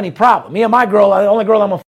don't have any problem. Me and my girl, the only girl I'm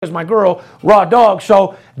going to f*** is my girl, raw dog,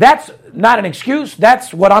 so that's not an excuse.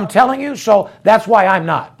 That's what I'm telling you, so that's why I'm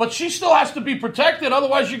not. But she still has to be protected,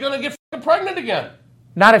 otherwise you're going to get f***ing pregnant again.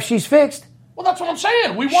 Not if she's fixed. Well, that's what I'm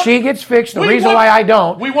saying. She gets fixed. The reason why I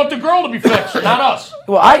don't. We want the girl to be fixed, not us.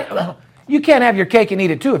 Well, you can't have your cake and eat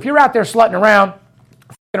it too. If you're out there slutting around,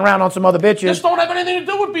 f***ing around on some other bitches. This don't have anything to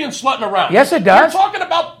do with being slutting around. Yes, it does. You're talking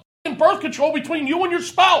about f***ing birth control between you and your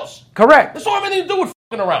spouse. Correct. This don't have anything to do with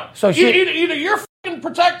f***ing around. So either you're f***ing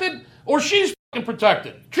protected or she's f***ing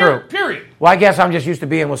protected. True. Period. Well, I guess I'm just used to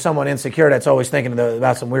being with someone insecure that's always thinking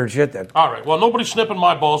about some weird shit then. All right. Well, nobody's snipping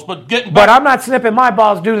my balls, but getting back. But I'm not snipping my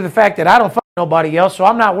balls due to the fact that I don't fuck nobody else, so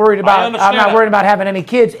I'm not worried about having any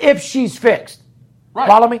kids if she's fixed. Right.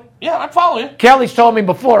 Follow me? Yeah, I follow you. Kelly's told me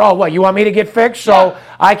before, you want me to get fixed so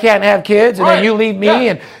I can't have kids, and then you leave me,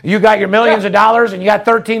 and you got your millions of dollars, and you got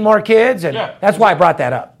 13 more kids, and that's why I brought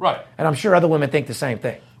that up. Right. And I'm sure other women think the same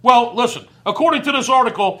thing. Well, listen, according to this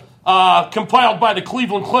article, compiled by the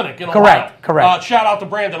Cleveland Clinic in Ohio. Correct. Shout out to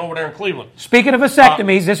Brandon over there in Cleveland. Speaking of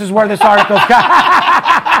vasectomies, this is where this article's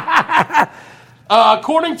got.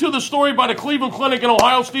 According to the story by the Cleveland Clinic in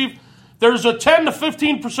Ohio, Steve, there's a 10 to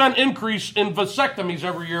 15% increase in vasectomies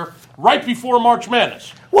every year right before March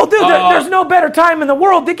Madness. Well, dude, there's no better time in the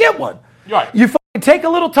world to get one. Right. You take a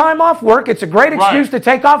little time off work. It's a great excuse to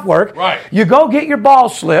take off work. Right. You go get your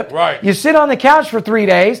balls slipped. Right. You sit on the couch for 3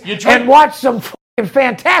 days and watch some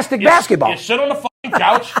fantastic basketball. You sit on the fucking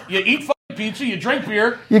couch. You eat fucking pizza. You drink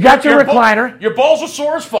beer. You got your recliner. Your balls are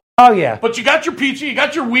sore as fuck. Oh, yeah. But you got your pizza. You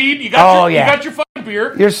got your weed. You got your fucking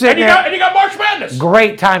beer. You're sitting there. And you got March Madness.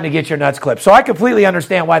 Great time to get your nuts clipped. So I completely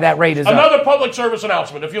understand why that rate is up. Another public service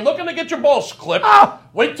announcement. If you're looking to get your balls clipped,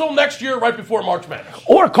 wait till next year right before March Madness.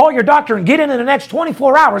 Or call your doctor and get in the next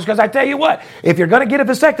 24 hours because I tell you what, if you're going to get a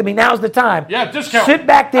vasectomy, now's the time. Yeah, discount. Sit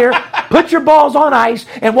back there, put your balls on ice,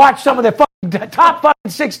 and watch some of the top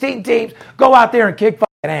fucking 16 teams go out there and kick fucking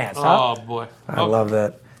ass. Oh, boy. I love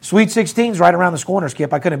that. Sweet 16's right around the corner,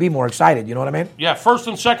 Skip. I couldn't be more excited. You know what I mean? Yeah, first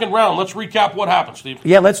and second round. Let's recap what happened, Steve.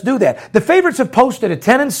 Yeah, let's do that. The favorites have posted a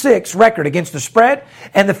 10-6 record against the spread,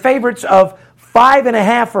 and the favorites of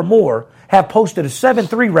 5.5 or more have posted a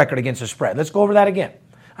 7-3 record against the spread. Let's go over that again.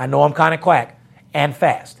 I know I'm kind of quack and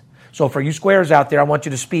fast. So for you squares out there, I want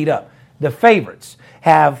you to speed up. The favorites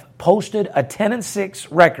have posted a 10-6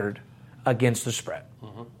 record against the spread.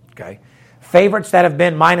 Okay, favorites that have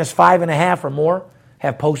been minus 5.5 or more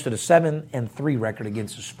have posted a 7-3 record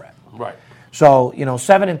against the spread. Right. So,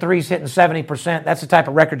 7-3 is hitting 70%. That's the type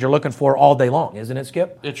of record you're looking for all day long, isn't it,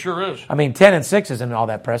 Skip? It sure is. I mean, 10-6 isn't all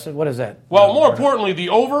that impressive. What is that? Well, more importantly, the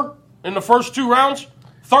over in the first 2 rounds,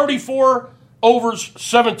 34 overs,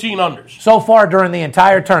 17 unders. So far during the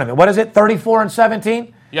entire tournament. What is it, 34 and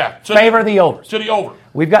 17? Yeah. Favor the overs. To the over.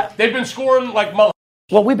 They've been scoring like mother.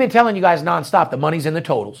 Well, we've been telling you guys nonstop the money's in the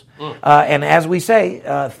totals. And as we say,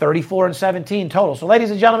 34 and 17 total. So,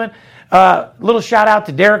 ladies and gentlemen, little shout out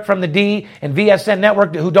to Derek from the D and VSN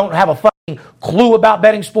Network who don't have a fucking clue about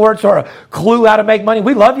betting sports or a clue how to make money.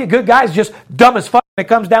 We love you. Good guys, just dumb as fuck when it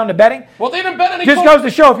comes down to betting. Well, they didn't bet any. Just goes to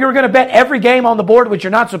show if you were going to bet every game on the board, which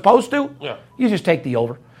you're not supposed to, you just take the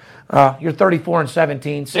over. You're 34 and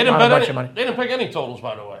 17, sitting on a bunch of money. They didn't pick any totals,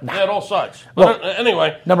 by the way. They had all sides. Well,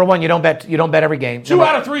 anyway, number one, you don't bet every game. 2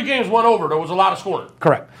 out of 3 games went over. There was a lot of scoring.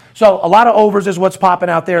 Correct. So a lot of overs is what's popping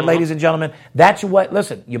out there, ladies and gentlemen. That's what.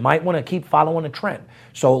 Listen, you might want to keep following a trend.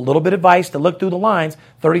 So a little bit of advice to look through the lines.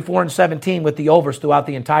 34 and 17 with the overs throughout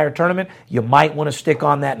the entire tournament. You might want to stick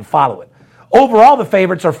on that and follow it. Overall, the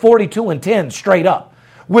favorites are 42 and 10 straight up,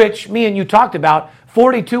 which me and you talked about.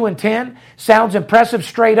 42 and 10 sounds impressive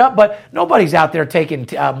straight up, but nobody's out there taking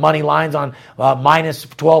money lines on minus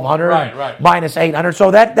 1,200, minus 800.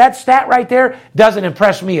 So that stat right there doesn't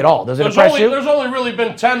impress me at all. Does it impress you? There's only really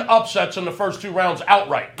been 10 upsets in the first 2 rounds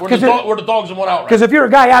outright. Where the dogs have won outright. Because if you're a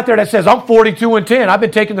guy out there that says, I'm 42 and 10, I've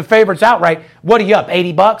been taking the favorites outright, what are you up,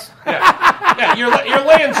 $80? Yeah, you're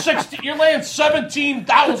laying 60. You're laying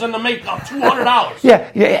 $17,000 to make $200.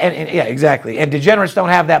 Yeah, exactly. And degenerates don't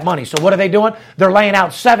have that money. So what are they doing? They're laying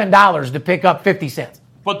out $7 to pick up 50 cents.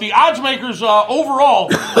 But the odds makers overall,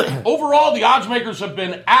 the odds makers have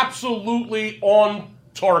been absolutely on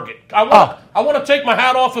target. I want to take my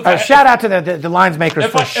hat off. Shout out to the lines makers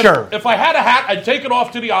for sure. If I had a hat, I'd take it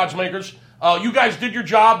off to the odds makers. You guys did your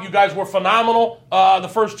job. You guys were phenomenal the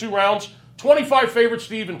first 2 rounds. 25 favorites,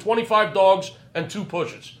 Steve, and 25 dogs and 2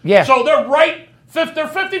 pushes. Yeah. So they're right. They're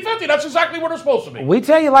 50-50. That's exactly where they're supposed to be. We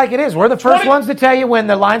tell you like it is. We're the first ones to tell you when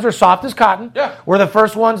the lines are soft as cotton. Yeah. We're the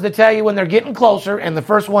first ones to tell you when they're getting closer, and the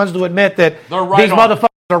first ones to admit that right these motherfuckers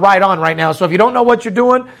are right on right now. So if you don't know what you're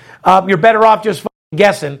doing, you're better off just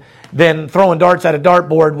guessing than throwing darts at a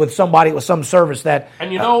dartboard with somebody with some service that...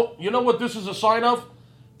 And you know what this is a sign of?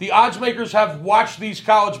 The odds makers have watched these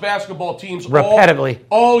college basketball teams repetitively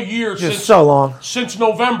all year since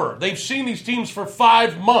November. They've seen these teams for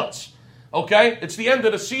 5 months. Okay? It's the end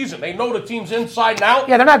of the season. They know the team's inside and out.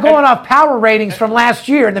 Yeah, they're not going off power ratings from last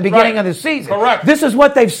year in the beginning of the season. Correct. This is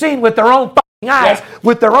what they've seen with their own fucking eyes,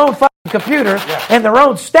 with their own fucking computer, and their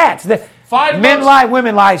own stats. Men lie,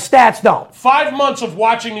 women lie, stats don't. 5 months of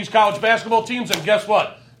watching these college basketball teams, and guess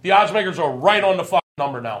what? The odds makers are right on the fucking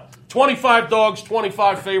number now. 25 dogs,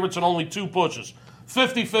 25 favorites, and only 2 pushes.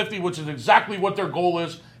 50-50, which is exactly what their goal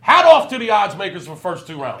is. Hat off to the odds makers for the first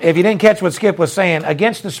 2 rounds. If you didn't catch what Skip was saying,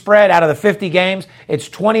 against the spread out of the 50 games, it's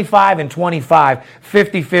 25 and 25,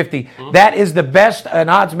 50-50. That is the best an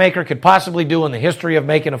odds maker could possibly do in the history of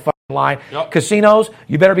making a fucking line. Casinos,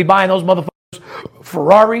 you better be buying those motherfuckers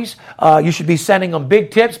Ferraris. You should be sending them big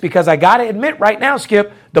tips because I got to admit right now,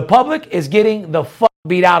 Skip, the public is getting the fuck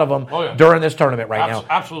beat out of them during this tournament now.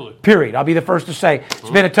 Absolutely. Period. I'll be the first to say it's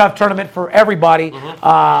been a tough tournament for everybody.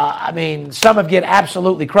 I mean, some have get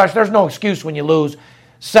absolutely crushed. There's no excuse when you lose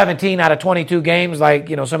 17 out of 22 games like,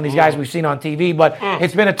 some of these guys we've seen on TV, but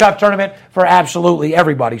it's been a tough tournament for absolutely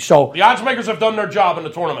everybody. So the odds makers have done their job in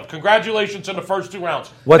the tournament. Congratulations in the first 2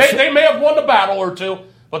 rounds. They may have won the battle or 2,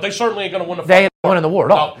 but they certainly ain't going to win the They ain't winning the war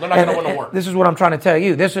at all. No, they're not going to win the war. This is what I'm trying to tell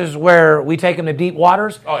you. This is where we take them to deep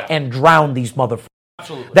waters and drown these motherfuckers.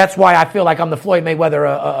 Absolutely. That's why I feel like I'm the Floyd Mayweather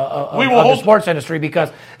of the sports industry, because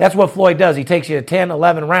that's what Floyd does. He takes you to 10,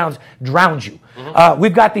 11 rounds, drowns you.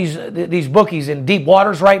 We've got these bookies in deep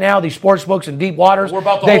waters right now, these sports books in deep waters.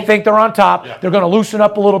 They think they're on top. Yeah. They're going to loosen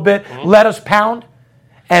up a little bit, let us pound,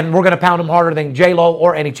 and we're going to pound them harder than J-Lo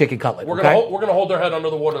or any chicken cutlet. We're going to hold their head under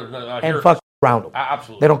the water and fucking round them.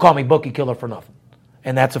 Absolutely. They don't call me bookie killer for nothing,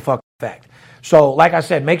 and that's a fucking fact. So, like I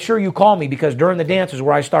said, make sure you call me, because during the dance is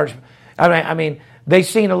where I start. I mean, they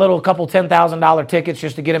seen a couple $10,000 tickets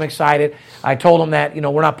just to get them excited. I told them that,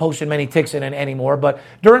 we're not posting many tickets in it anymore. But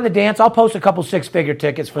during the dance, I'll post a couple 6-figure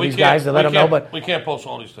tickets for these guys to let them know. But we can't post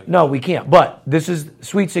all these tickets. No, we can't. But this is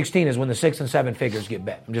Sweet 16 is when the 6 and 7 figures get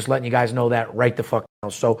bet. I'm just letting you guys know that right the fuck now.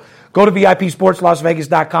 So go to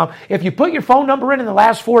VIPSportsLasVegas.com. If you put your phone number in the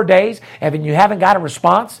last 4 days and you haven't got a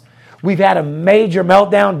response, We've had a major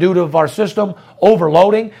meltdown due to our system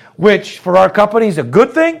overloading, which for our company is a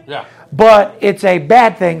good thing, but it's a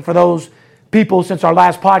bad thing for those people since our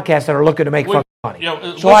last podcast that are looking to make fucking money.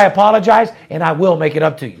 So I apologize, and I will make it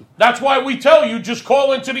up to you. That's why we tell you just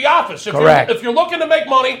call into the office. If you're looking to make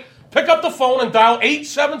money, pick up the phone and dial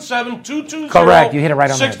 877-220-6540. Correct, you hit it right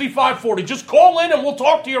on the head. Just call in and we'll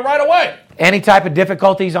talk to you right away. Any type of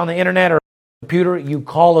difficulties on the internet or computer, you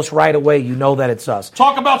call us right away. You know that it's us.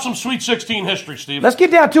 Talk about some Sweet 16 history, Steve. Let's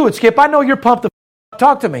get down to it, Skip. I know you're pumped.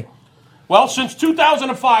 Talk to me. Well, since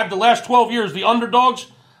 2005, the last 12 years, the underdogs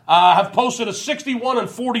have posted a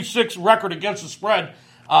 61-46 record against the spread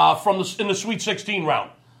in the Sweet 16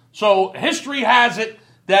 round. So history has it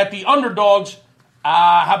that the underdogs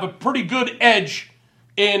have a pretty good edge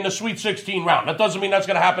in the Sweet 16 round. That doesn't mean that's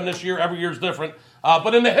going to happen this year. Every year is different.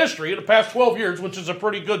 But in the history, in the past 12 years, which is a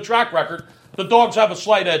pretty good track record, the dogs have a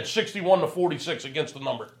slight edge, 61-46 against the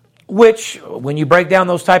number. Which, when you break down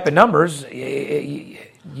those type of numbers,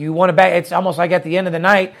 you want to back. It's almost like at the end of the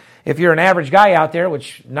night, if you're an average guy out there,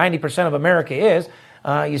 which 90% of America is,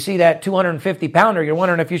 you see that 250-pounder, you're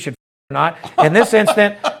wondering if you should or not. In this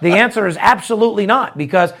instant, the answer is absolutely not,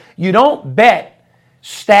 because you don't bet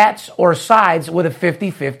stats or sides with a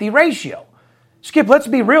 50-50 ratio. Skip, let's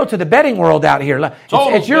be real to the betting world out here.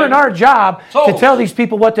 It's your and our job to tell these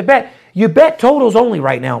people what to bet. You bet totals only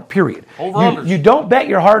right now, period. You don't bet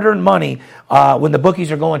your hard-earned money when the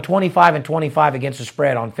bookies are going 25-25 against the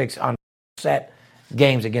spread on set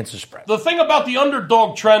games against the spread. The thing about the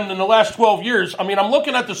underdog trend in the last 12 years, I mean, I'm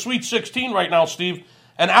looking at the Sweet 16 right now, Steve,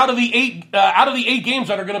 and out of the eight games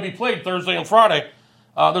that are going to be played Thursday and Friday,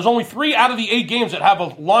 there's only 3 out of the 8 games that have a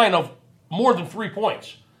line of more than 3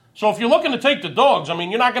 points. So if you're looking to take the dogs, I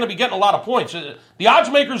mean, you're not going to be getting a lot of points. The odds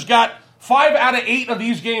makers got 5 out of 8 of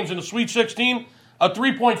these games in the Sweet 16, a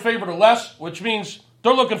 3-point favorite or less, which means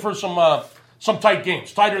they're looking for some tight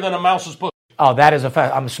games, tighter than a mouse's pussy. Oh, that is a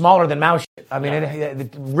fact. I'm smaller than mouse shit. I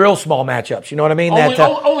mean, real small matchups. You know what I mean?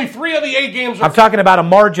 Only 3 of the 8 games. I'm talking about a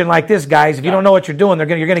margin like this, guys. If you don't know what you're doing, you're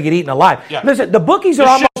going to get eaten alive. Yeah. Listen, the bookies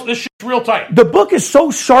are this shit's real tight. The book is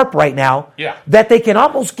so sharp right now that they can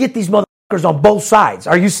almost get these motherfuckers on both sides.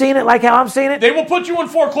 Are you seeing it like how I'm seeing it? They will put you in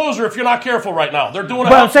foreclosure if you're not careful right now. They're doing a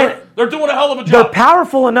hell of a job. They're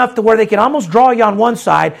powerful enough to where they can almost draw you on one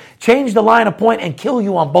side, change the line of point, and kill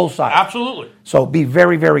you on both sides. Absolutely. So be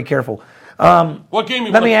very, very careful. What game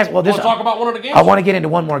you want to talk about? One of the games? I want to get into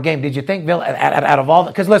one more game. Did you think, Bill, out of all...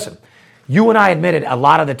 Because listen, you and I admitted a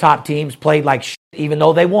lot of the top teams played like shit, even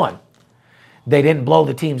though they won. They didn't blow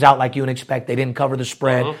the teams out like you would expect. They didn't cover the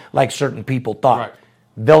spread like certain people thought. Right.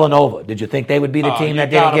 Villanova, did you think they would be the team that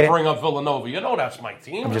didn't get in? You got to bring up Villanova. You know that's my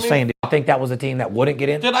team. I'm just saying, did you think that was the team that wouldn't get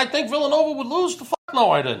in? Did I think Villanova would lose? The fuck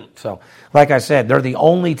no, I didn't. So, like I said, they're the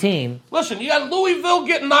only team. Listen, you got Louisville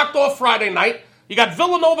getting knocked off Friday night. You got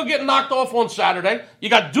Villanova getting knocked off on Saturday. You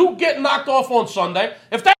got Duke getting knocked off on Sunday.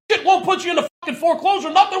 If that shit won't put you in the fucking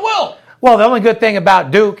foreclosure, nothing will. Well, the only good thing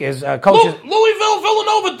about Duke is coaches... Louisville,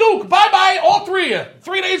 Villanova, Duke. Bye-bye, all 3 of you.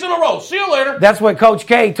 3 days in a row. See you later. That's what Coach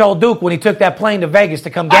K told Duke when he took that plane to Vegas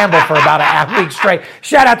to come gamble for about a half week straight.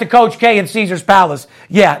 Shout out to Coach K in Caesar's Palace.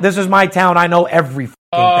 Yeah, this is my town. I know every fucking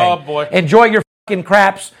thing. Oh, boy. Enjoy your fucking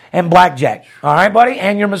craps and blackjack. All right, buddy?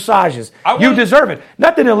 And your massages. You deserve it.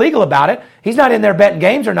 Nothing illegal about it. He's not in there betting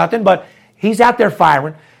games or nothing, but he's out there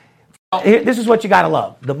firing. This is what you got to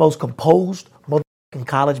love. The most composed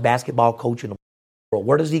college basketball coach in the world.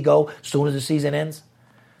 Where does he go as soon as the season ends?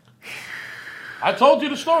 I told you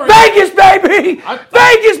the story. Vegas, baby!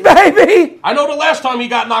 Vegas, baby! I know the last time he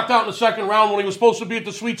got knocked out in the second round when he was supposed to be at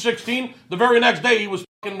the Sweet 16, the very next day he was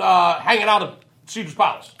hanging out at Caesar's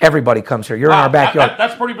Palace. Everybody comes here. You're in our backyard.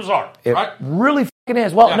 That's pretty bizarre, right? Really fucking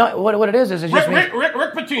is. Well, no, what it is just... Rick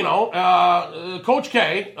Pitino, Coach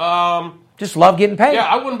K... just love getting paid. Yeah,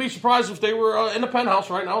 I wouldn't be surprised if they were in the penthouse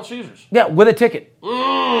right now at Caesars. Yeah, with a ticket.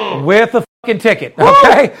 With a fucking ticket,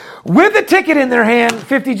 okay? With a ticket in their hand,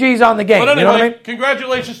 50 G's on the game. But anyway, you know what I mean?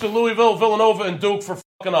 Congratulations to Louisville, Villanova, and Duke for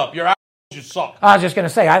fucking up. Your you suck. I was just going to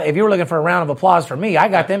say, if you were looking for a round of applause for me, I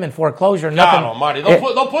got them in foreclosure. God almighty.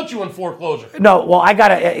 They'll put you in foreclosure. No, well,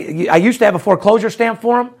 I used to have a foreclosure stamp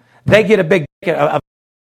for them. They get a big ticket.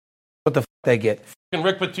 What the fuck they get? Fucking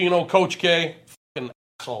Rick Pitino, Coach K, fucking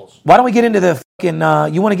assholes. Why don't we get into the fucking,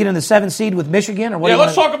 you want to get into the 7th seed with Michigan? Or what? Yeah,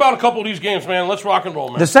 let's talk about a couple of these games, man. Let's rock and roll,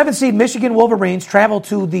 man. The 7th seed Michigan Wolverines travel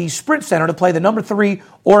to the Sprint Center to play the number 3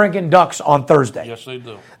 Oregon Ducks on Thursday. Yes, they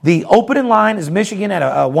do. The opening line is Michigan at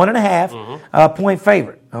a 1.5 point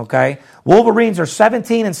favorite, okay? Wolverines are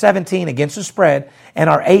 17-17 against the spread and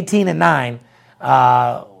are 18-9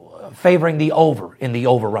 favoring the over in the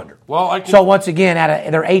over-under. So once again,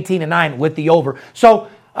 they're 18-9 with the over. So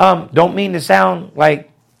Don't mean to sound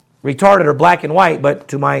like retarded or black and white, but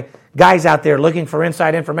to my guys out there looking for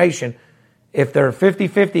inside information, if they're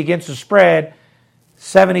 50-50 against the spread,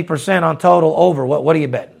 70% on total over, what are you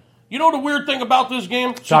betting? You know the weird thing about this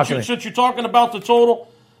game? Since you're talking about the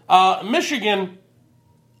total, Michigan,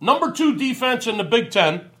 number 2 defense in the Big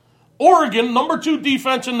Ten. Oregon, number 2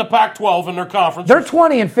 defense in the Pac-12 in their conference. They're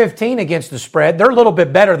 20-15 against the spread. They're a little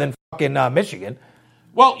bit better than fucking Michigan.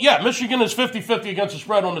 Well, yeah, Michigan is 50-50 against the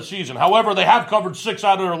spread on the season. However, they have covered 6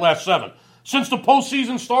 out of their last 7. Since the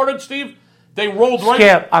postseason started, Steve, they rolled right.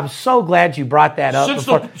 Skip, I'm so glad you brought that up.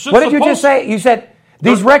 What did you just say? You said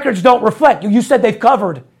these records don't reflect. You said they've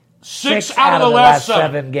covered 6 out of the last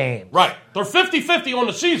 7 games. Right. They're 50-50 on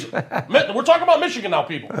the season. We're talking about Michigan now,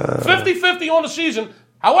 people. 50-50 on the season.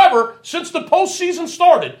 However, since the postseason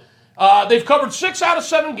started, they've covered 6 out of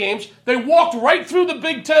 7 games. They walked right through the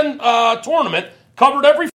Big Ten tournament, covered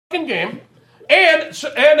every fucking game, and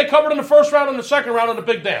they covered in the first round and the second round of the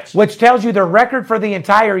Big Dance. Which tells you their record for the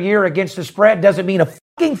entire year against the spread doesn't mean a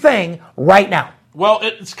fucking thing right now. Well,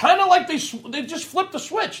 it's kind of like they just flipped the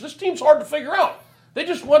switch. This team's hard to figure out. They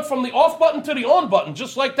just went from the off button to the on button,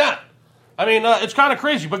 just like that. I mean, it's kind of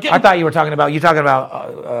crazy. But I thought you were talking about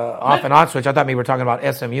off and on switch. I thought maybe you were talking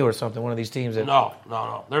about SMU or something. One of these teams. No.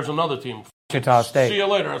 There's another team. Wichita State. See you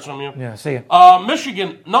later, SMU. Yeah, see you.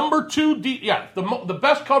 Michigan, number 2. The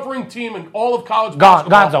best covering team in all of college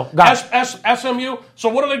basketball. Gonzo. SMU. So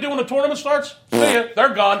what do they do when the tournament starts? See ya.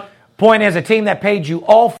 They're gone. Point is, a team that paid you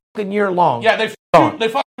all fucking year long. Yeah, they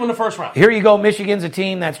fucked you in the first round. Here you go. Michigan's a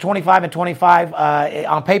team that's 25-25.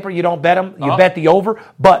 On paper, you don't bet them. You bet the over,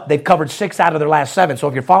 but they've covered 6 out of their last 7. So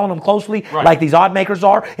if you're following them closely, like these odd makers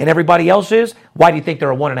are, and everybody else is, why do you think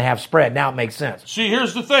they're a 1.5 spread? Now it makes sense. See,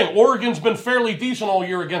 here's the thing. Oregon's been fairly decent all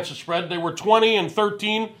year against the spread. They were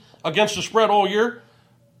 20-13 against the spread all year.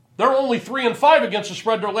 They're only 3-5 against the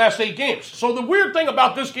spread their last 8 games. So the weird thing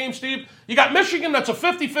about this game, Steve, you got Michigan that's a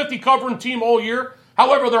 50-50 covering team all year.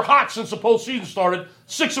 However, they're hot since the postseason started,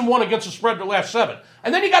 6-1 against the spread their last 7.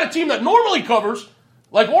 And then you got a team that normally covers,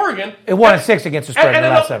 like Oregon. It won 6 against the spread in the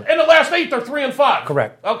last 7. In the last 8, they're 3-5.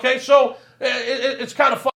 Correct. Okay, so it's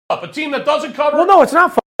kind of fucked up. A team that doesn't cover. Well, no, it's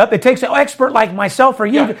not fucked up. It takes an expert like myself or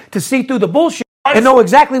you to see through the bullshit. And know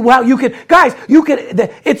exactly how you could, guys.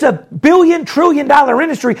 It's a billion-trillion-dollar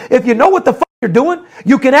industry. If you know what the fuck you're doing,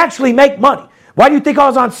 you can actually make money. Why do you think I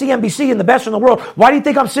was on CNBC and the best in the world? Why do you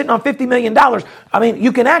think I'm sitting on $50 million? I mean,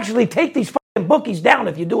 you can actually take these fucking bookies down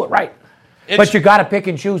if you do it right. But you got to pick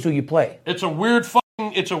and choose who you play. It's a weird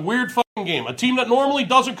fucking game. A team that normally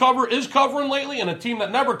doesn't cover is covering lately, and a team that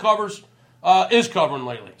never covers is covering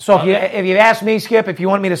lately. So if you ask me, Skip, if you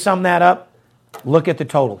want me to sum that up, look at the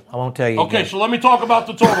total. I won't tell you. Okay, so let me talk about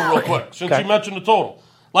the total real quick, since you mentioned the total.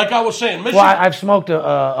 Like I was saying, Michigan. Well, I've smoked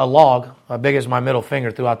a log, big as my middle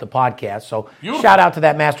finger, throughout the podcast. So beautiful. Shout out to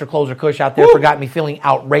that Master Closer Kush out there for got me feeling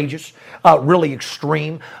outrageous, really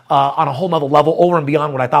extreme, on a whole nother level, over and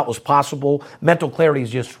beyond what I thought was possible. Mental clarity is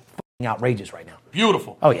just fucking outrageous right now.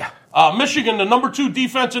 Beautiful. Oh, yeah. Michigan, the number 2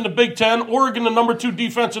 defense in the Big Ten. Oregon, the number 2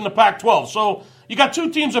 defense in the Pac-12. So you got 2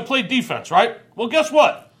 teams that play defense, right? Well, guess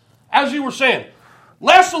what? As you were saying,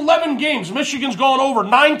 last 11 games, Michigan's gone over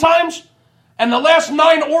 9 times. And the last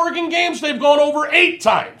 9 Oregon games, they've gone over 8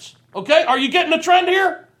 times. Okay? Are you getting the trend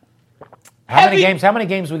here? How many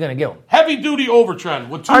games are we going to give them? Heavy-duty over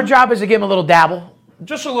trend. With 2. Our job is to give them a little dabble.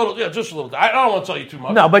 Just a little. I don't want to tell you too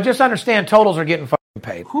much. No, but just understand totals are getting fucking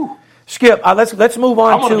paid. Whew. Skip, let's move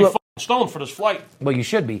on I'm going to be fucking stoned for this flight. Well, you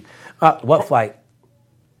should be. What flight?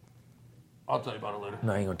 I'll tell you about it later.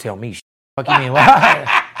 No, you ain't going to tell me. Fuck you mean? What?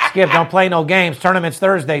 Skip, don't play no games. Tournament's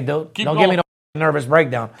Thursday, dude. Don't give me no nervous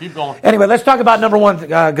breakdown. Keep going. Anyway, let's talk about number 1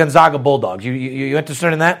 Gonzaga Bulldogs. You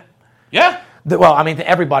interested in that? Yeah. Well, I mean,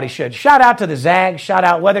 everybody should. Shout out to the Zags. Shout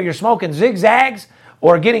out whether you're smoking zigzags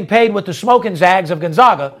or getting paid with the smoking zags of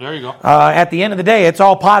Gonzaga. There you go. At the end of the day, it's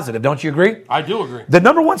all positive. Don't you agree? I do agree. The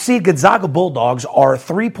number 1 seed Gonzaga Bulldogs are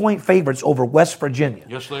 3-point favorites over West Virginia.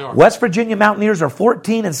 Yes, they are. West Virginia Mountaineers are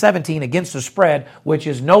 14-17 against the spread, which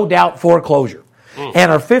is no doubt foreclosure, and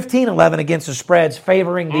are 15-11 against the spreads,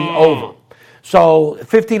 favoring the over. So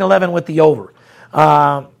 15-11 with the over.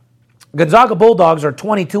 Gonzaga Bulldogs are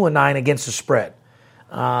 22-9 against the spread.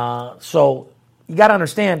 So you got to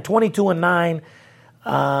understand, 22-9,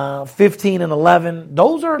 15-11.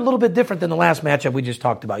 Those are a little bit different than the last matchup we just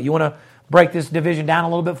talked about. You want to break this division down a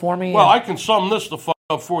little bit for me? Well, I can sum this the fuck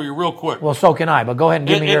up for you real quick. Well, so can I. But go ahead and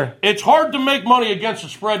give me your. It's hard to make money against the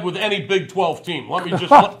spread with any Big 12 team. Let me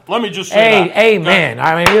just say that. Amen.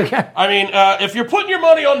 Okay? I mean, if you're putting your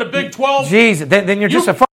money on the Big 12, jeez, then you're just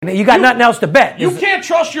a fucking. You got nothing else to bet. You can't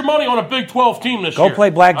trust your money on a Big 12 team this year. Go play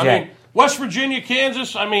blackjack. I mean, West Virginia,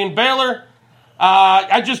 Kansas, Baylor.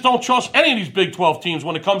 I just don't trust any of these Big 12 teams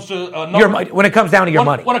when it comes to when it comes down to your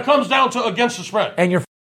money. When it comes down to against the spread. And you're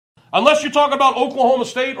unless you're talking about Oklahoma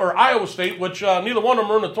State or Iowa State, which neither one of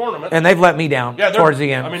them are in the tournament. And they've let me down towards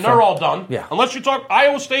the end. They're all done. Yeah. Unless you talk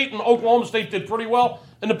Iowa State and Oklahoma State did pretty well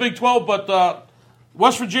in the Big 12, but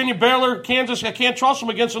West Virginia, Baylor, Kansas, I can't trust them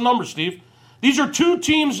against the numbers, Steve. These are two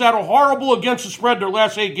teams that are horrible against the spread their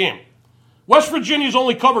last 8 games. West Virginia's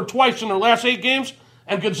only covered twice in their last 8 games,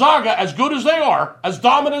 and Gonzaga, as good as they are, as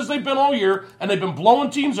dominant as they've been all year, and they've been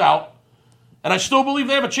blowing teams out, and I still believe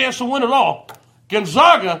they have a chance to win it all,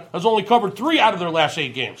 Gonzaga has only covered 3 out of their last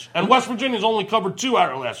 8 games, and West Virginia's only covered 2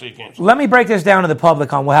 out of their last 8 games. Let me break this down to the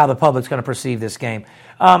public on how the public's going to perceive this game.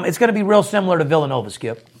 It's going to be real similar to Villanova,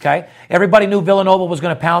 Skip, okay? Everybody knew Villanova was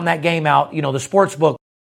going to pound that game out. The sports book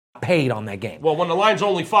paid on that game. Well, when the line's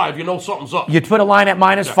only 5, you know something's up. You put a line at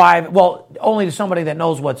 -5. Well, only to somebody that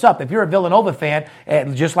knows what's up. If you're a Villanova fan,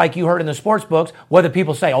 just like you heard in the sports books, what do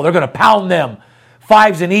people say? Oh, they're going to pound them.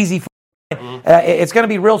 5's an easy. It's going to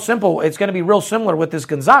be real simple. It's going to be real similar with this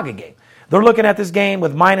Gonzaga game. They're looking at this game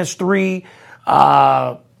with -3.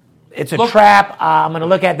 It's a trap. I'm going to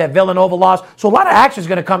look at that Villanova loss. So a lot of action is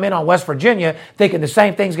going to come in on West Virginia, thinking the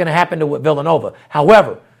same thing's going to happen to Villanova.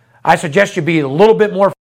 However, I suggest you be a little bit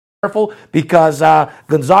more careful because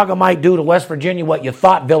Gonzaga might do to West Virginia what you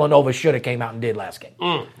thought Villanova should have came out and did last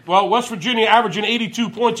game. Well, West Virginia averaging 82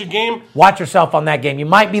 points a game. Watch yourself on that game. You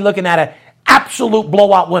might be looking at an absolute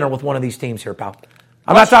blowout winner with one of these teams here, pal.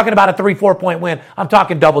 I'm not talking about a 3-4 point win. I'm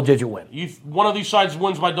talking double-digit win. One of these sides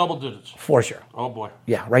wins by double digits. For sure. Oh, boy.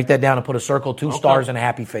 Yeah, write that down and put a circle, 2 stars, and a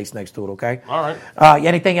happy face next to it, okay? All right.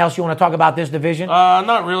 Anything else you want to talk about this division?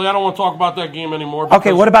 Not really. I don't want to talk about that game anymore.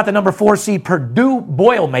 Okay, what about the number 4 seed Purdue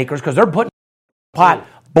Boilermakers? Because they're putting pot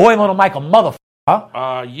boiling them like a motherfucker.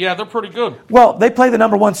 Huh? Yeah, they're pretty good. Well, they play the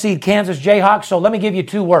number 1 seed Kansas Jayhawks, so let me give you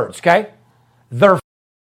 2 words, okay? They're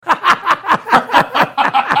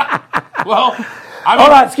well...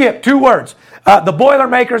 Hold on, Skip. 2 words. The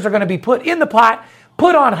Boilermakers are going to be put in the pot,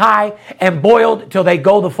 put on high, and boiled till they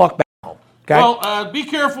go the fuck back home. Okay? Well, be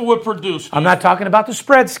careful with Purdue, Steve. I'm not talking about the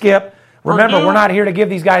spread, Skip. Remember, we're not here to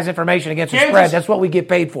give these guys information against the spread. That's what we get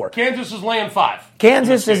paid for. Kansas is laying 5.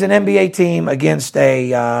 Kansas is an NBA team against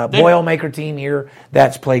a Boilermaker team here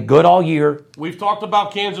that's played good all year. We've talked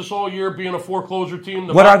about Kansas all year being a foreclosure team.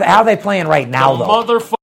 How are they playing right now, though?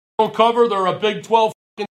 Motherfuckers don't cover. They're a Big 12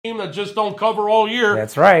 team that just don't cover all year.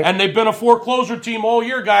 That's right. And they've been a foreclosure team all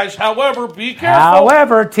year, guys. However, be careful.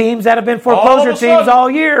 However, teams that have been foreclosure teams all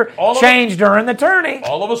year change during the tourney.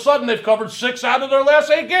 All of a sudden, they've covered 6 out of their last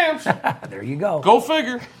 8 games. There you go. Go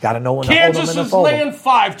figure. Got to know when to hold them in the fold. Kansas is laying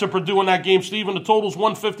 5 to Purdue in that game, Steve, and the total's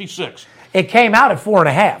 156. It came out at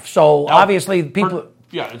 4.5, so obviously people...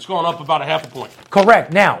 Yeah, it's going up about a half a point.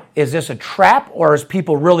 Correct. Now, is this a trap, or is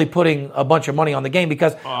people really putting a bunch of money on the game?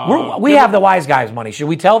 Because we have the wise guys' money. Should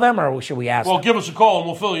we tell them, or should we ask them? Well, give us a call, and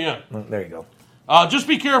we'll fill you in. There you go. Just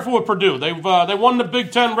be careful with Purdue. They won the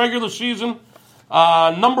Big Ten regular season.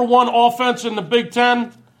 Number 1 offense in the Big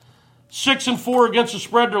Ten. 6-4 against the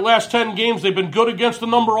spread their last 10 games. They've been good against the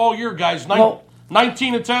number all year, guys.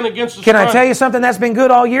 19-10 against the spread. Can I tell you something that's been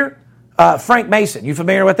good all year? Frank Mason, you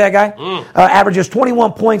familiar with that guy? Averages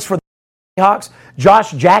 21 points for the Hawks.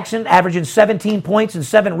 Josh Jackson averaging 17 points and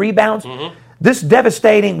 7 rebounds. This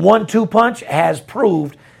devastating 1-2 punch has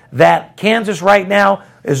proved that Kansas right now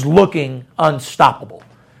is looking unstoppable.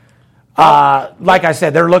 Like I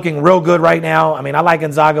said, they're looking real good right now. I mean, I like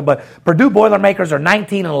Gonzaga, but Purdue Boilermakers are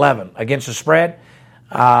 19-11 against the spread.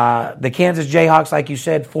 The Kansas Jayhawks, like you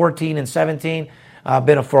said, 14-17.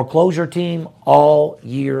 Been a foreclosure team all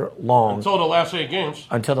year long. Until the last 8 games.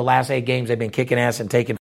 Until the last 8 games, they've been kicking ass and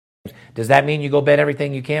taking. Does that mean you go bet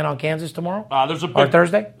everything you can on Kansas tomorrow? Or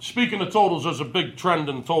Thursday? Speaking of totals, there's a big trend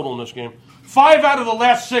in total in this game. 5 out of the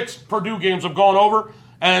last 6 Purdue games have gone over,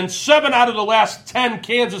 and 7 out of the last 10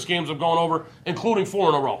 Kansas games have gone over, including 4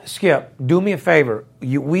 in a row. Skip, do me a favor.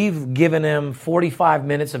 We've given them 45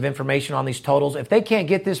 minutes of information on these totals. If they can't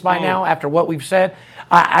get this by now, after what we've said,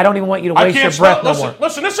 I don't even want you to waste your breath no more.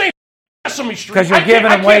 Listen, this ain't Sesame Street. Because you're giving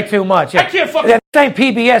them way too much. I can't fucking... This ain't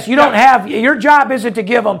PBS. You don't have... Your job isn't to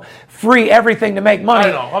give them free everything to make money.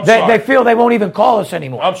 I know. I'm sorry. They feel they won't even call us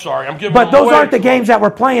anymore. I'm sorry. I'm giving But them those aren't the games that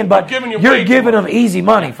we're playing, but you're giving them easy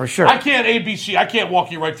money for sure. I can't ABC. I can't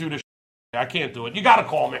walk you right through this. I can't do it. You got to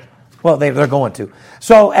call me. Well, they're going to.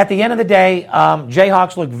 So at the end of the day,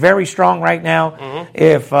 Jayhawks look very strong right now.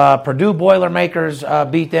 If Purdue Boilermakers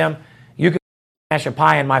beat them, you can smash a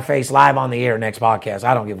pie in my face live on the air next podcast.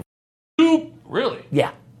 I don't give a Really?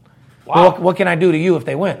 Yeah. Wow. What can I do to you if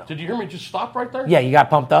they win? Did you hear me just stop right there? Yeah, you got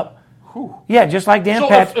pumped up? Yeah, just like Dan So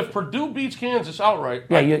Patrick. if Purdue beats Kansas outright,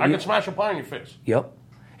 Yeah, I can smash a pie in your face. Yep.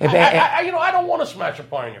 I don't want to smash a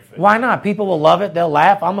pie in your face. Why not? People will love it. They'll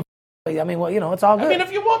laugh. It's all good. I mean,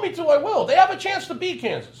 if you want me to, I will. They have a chance to beat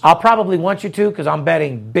Kansas. I'll probably want you to because I'm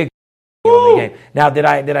betting big on the game. Now, did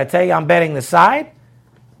I tell you I'm betting the side,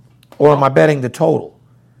 or am I betting the total?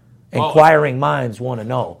 Inquiring minds want to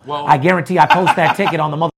know. Well, I guarantee I post that ticket on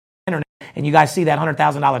the mother internet, and you guys see that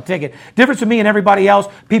 $100,000 ticket. Difference with me and everybody else,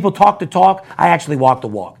 people talk the talk. I actually walk the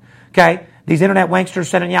walk. Okay? These internet wanksters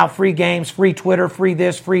sending you out free games, free Twitter, free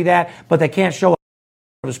this, free that, but they can't show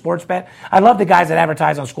a sports bet. I love the guys that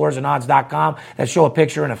advertise on scoresandodds.com that show a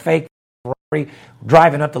picture in a fake Ferrari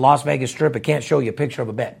driving up the Las Vegas Strip but can't show you a picture of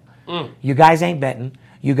a bet. You guys ain't betting.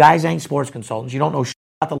 You guys ain't sports consultants. You don't know shit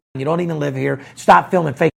about the line. You don't even live here. Stop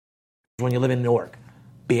filming fake when you live in Newark.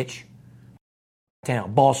 Bitch.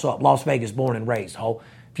 Town. Boss up. Las Vegas born and raised, ho.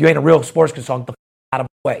 If you ain't a real sports consultant, the out of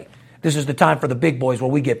the way. This is the time for the big boys where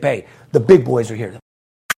we get paid. The big boys are here.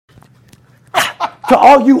 To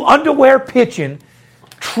all you underwear pitching,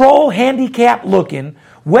 troll handicap looking,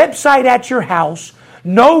 website at your house,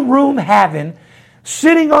 no room having,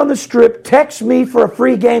 sitting on the strip, text me for a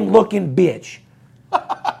free game looking bitch.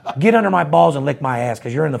 Get under my balls and lick my ass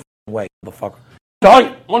because you're in the way, motherfucker.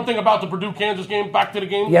 One thing about the Purdue-Kansas game, back to the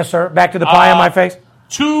game. Yes, sir. Back to the pie on my face.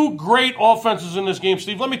 Two great offenses in this game,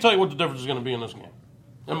 Steve. Let me tell you what the difference is going to be in this game,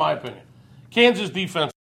 in my opinion. Kansas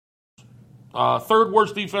defense, third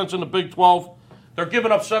worst defense in the Big 12. They're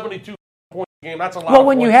giving up 72 points a game. That's a lot of points. Well,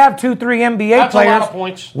 when you have 2-3 NBA That's players, a lot of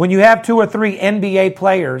points. When you have 2 or 3 NBA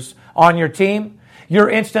players on your team, you're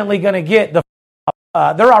instantly going to get the.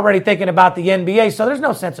 They're already thinking about the NBA, so there's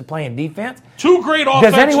no sense of playing defense. Two great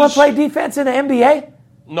offenses. Does anyone play defense in the NBA?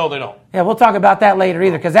 No, they don't. Yeah, we'll talk about that later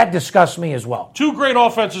either, because that disgusts me as well. Two great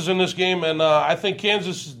offenses in this game, and I think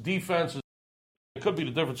Kansas' defense could be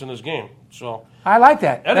the difference in this game. So I like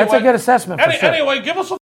that. Anyway, that's a good assessment for sure. Anyway, give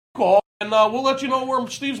us a call, and we'll let you know where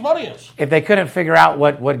Steve's money is. If they couldn't figure out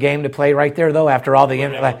what game to play right there, though, after all the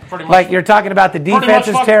pretty much. like you're talking about the defense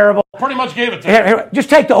is terrible. Pretty much gave it to Here, just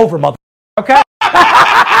take the over, mother. Okay.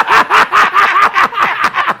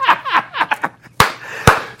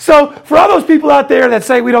 So for all those people out there that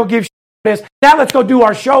say we don't give this, now let's go do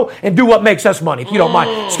our show and do what makes us money, if you don't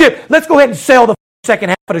mind. Skip, let's go ahead and sell the second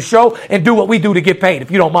half of the show and do what we do to get paid,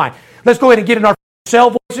 if you don't mind. Let's go ahead and get in our sell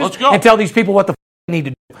voices and tell these people what the they need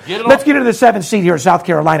to do. Let's get into the 7th seed here at South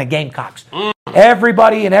Carolina Gamecocks.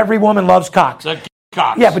 Everybody and every woman loves cocks.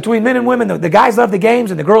 Yeah, between men and women, the guys love the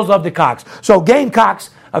games and the girls love the cocks. So Gamecocks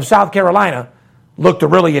of South Carolina look to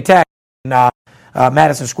really attack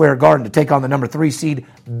Madison Square Garden to take on the number 3 seed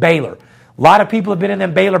Baylor. A lot of people have been in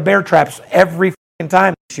them Baylor bear traps every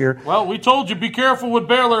time this year. Well, we told you, be careful with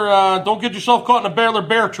Baylor. Don't get yourself caught in a Baylor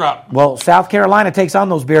bear trap. Well, South Carolina takes on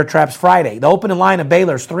those bear traps Friday. The opening line of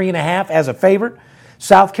Baylor is 3.5 as a favorite.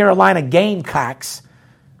 South Carolina Gamecocks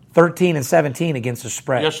 13-17 against the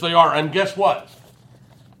spread. Yes, they are. And guess what?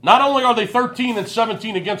 Not only are they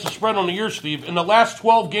 13-17 against the spread on the year, Steve, in the last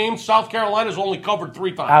 12 games, South Carolina's only covered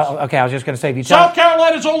 3 times. Okay, I was just going to say, if you South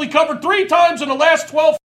Carolina's only covered 3 times in the last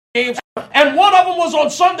 12 games, and one of them was on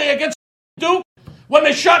Sunday against Duke when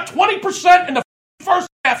they shot 20% in the first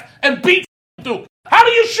half and beat Duke. How do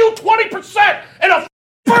you shoot 20% in a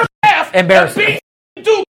first half and beat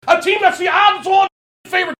Duke, a team that's the odds-on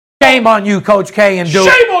favorite? Shame on you, Coach K and Duke.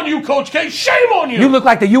 Shame on you, Coach K. Shame on you. You look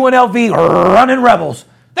like the UNLV running Rebels.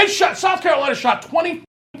 South Carolina shot 20%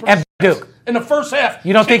 and Duke in the first half.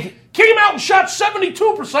 You don't think came out and shot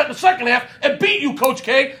 72% in the second half and beat you, Coach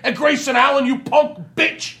K, and Grayson Allen, you punk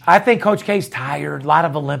bitch. I think Coach K's tired. A lot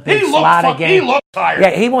of Olympics, a lot of games. He looked tired.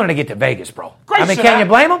 Yeah, he wanted to get to Vegas, bro. Grayson can you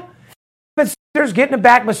blame him? There's getting a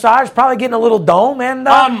back massage, probably getting a little dome, and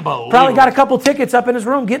probably got a couple tickets up in his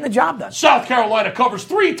room, getting the job done. South Carolina covers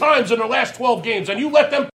 3 times in their last 12 games, and you let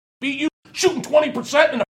them beat you, shooting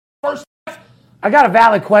 20% in the first half. I got a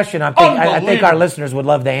valid question. I think our listeners would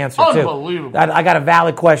love to answer, too. Unbelievable. I got a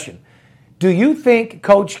valid question. Do you think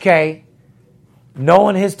Coach K,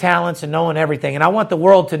 knowing his talents and knowing everything, and I want the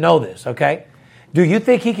world to know this, okay? Do you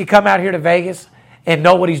think he could come out here to Vegas and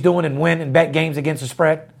know what he's doing and win and bet games against the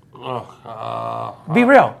spread? Be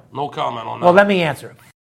real. No comment on that. Well, let me answer.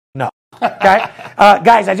 No. Okay?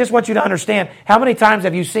 Guys, I just want you to understand, how many times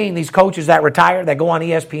have you seen these coaches that retire, that go on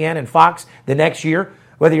ESPN and Fox the next year,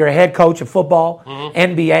 whether you're a head coach of football,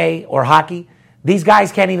 NBA, or hockey? These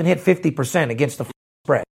guys can't even hit 50% against the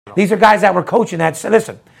spread. These are guys that were coaching that.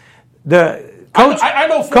 Listen,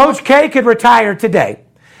 Coach K could retire today.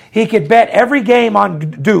 He could bet every game on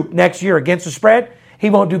Duke next year against the spread, he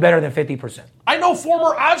won't do better than 50%. I know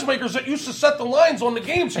former odds makers that used to set the lines on the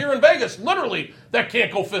games here in Vegas. Literally, that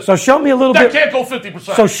can't go 50%. So show me a little bit. That can't go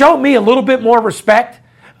 50%. So show me a little bit more respect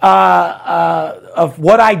of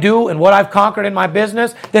what I do and what I've conquered in my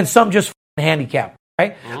business than some just handicap.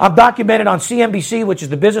 Right? Mm-hmm. I'm documented on CNBC, which is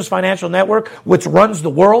the Business Financial Network, which runs the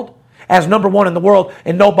world, as number one in the world,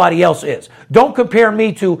 and nobody else is. Don't compare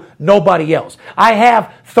me to nobody else. I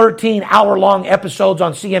have 13-hour-long episodes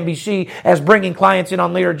on CNBC as bringing clients in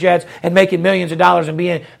on Learjets and making millions of dollars and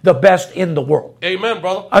being the best in the world. Amen,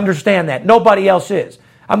 brother. Understand that. Nobody else is.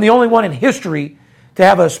 I'm the only one in history to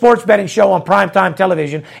have a sports betting show on primetime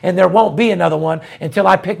television, and there won't be another one until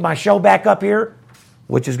I pick my show back up here,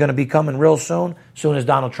 which is going to be coming real soon as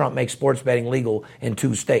Donald Trump makes sports betting legal in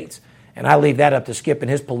 2 states. And I leave that up to Skip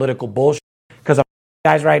and his political bullshit, because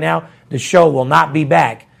guys right now, the show will not be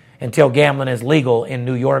back until gambling is legal in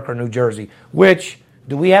New York or New Jersey, which,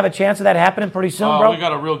 do we have a chance of that happening pretty soon, bro? We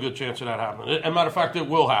got a real good chance of that happening. As a matter of fact, it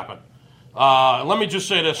will happen. Let me just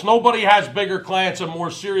say this. Nobody has bigger clients and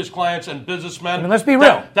more serious clients and businessmen. I mean, let's be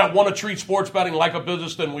real. That want to treat sports betting like a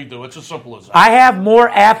business than we do. It's as simple as that. I have more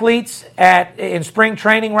athletes in spring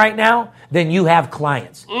training right now than you have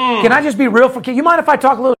clients. Can I just be real? You mind if I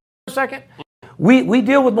talk a little for a second? We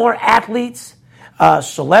deal with more athletes,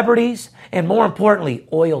 celebrities, and more importantly,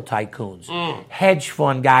 oil tycoons, hedge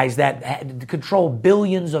fund guys that control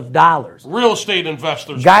billions of dollars. Real estate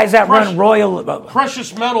investors. Guys that run royal...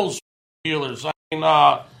 precious metals dealers. I mean,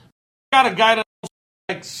 got a guy that owns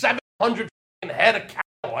like 700 head of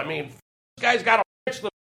cattle. I mean, this guy's got a ranch.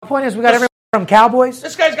 The point is, we got everyone from cowboys.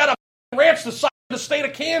 This guy's got a ranch the size of the state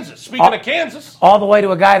of Kansas. Speaking of Kansas. All the way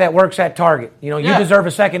to a guy that works at Target. You deserve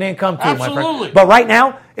a second income too, my friend. But right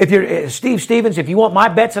now, if you're Steve Stevens, if you want my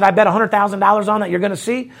bets that I bet $100,000 on that you're going to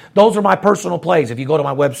see, those are my personal plays if you go to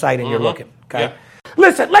my website and you're looking. Okay. Yeah.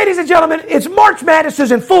 Listen, ladies and gentlemen, it's March Madness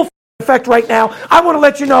is in full effect right now. I want to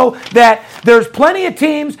let you know that there's plenty of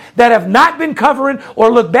teams that have not been covering or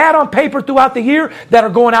look bad on paper throughout the year that are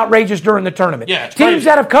going outrageous during the tournament. Yeah, teams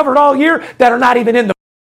that have covered all year that are not even in the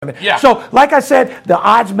tournament. Yeah. So, like I said, the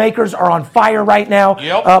odds makers are on fire right now.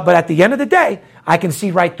 Yep. But at the end of the day, I can see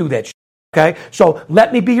right through that shit. Okay? So,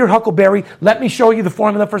 let me be your Huckleberry. Let me show you the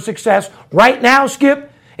formula for success. Right now,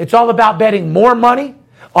 Skip, it's all about betting more money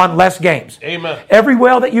on less games. Amen. Every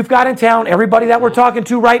whale that you've got in town, everybody that we're talking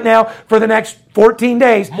to right now for the next 14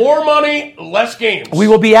 days. More money, less games. We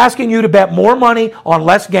will be asking you to bet more money on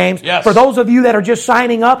less games. Yes. For those of you that are just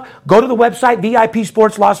signing up, go to the website,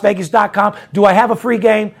 VIPSportsLasVegas.com. Do I have a free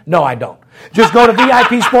game? No, I don't. Just go to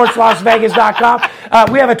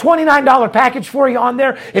VIPSportsLasVegas.com. We have a $29 package for you on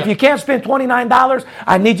there. If you can't spend $29,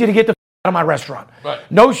 I need you to get the out of my restaurant. Right.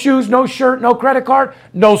 No shoes, no shirt, no credit card,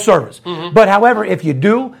 no service. Mm-hmm. But however, if you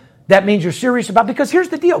do, that means you're serious about, because here's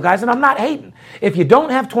the deal, guys, and I'm not hating. If you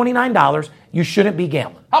don't have $29, you shouldn't be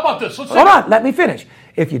gambling. How about this? Hold on, let me finish.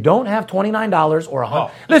 If you don't have $29 or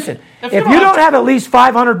 $100, listen, if you don't have at least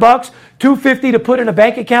 $500, $250 to put in a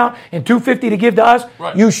bank account and $250 to give to us,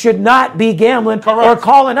 you should not be gambling or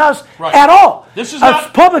calling us at all. This is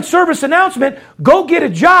a public service announcement. Go get a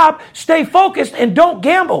job, stay focused, and don't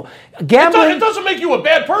gamble. Gambling. It doesn't make you a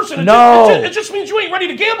bad person. It just means you ain't ready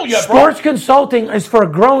to gamble yet, bro. Sports consulting is for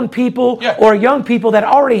grown people or young people that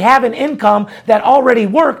already have an income, that already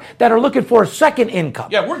work, that are looking for a second income.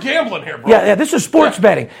 Yeah, we're gambling here, bro. Yeah, this is sports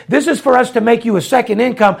betting. This is for us to make you a second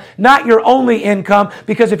income, not your only income,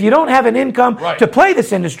 because if you don't have an income to play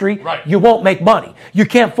this industry, you won't make money. You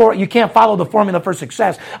can't follow the formula for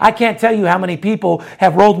success. I can't tell you how many people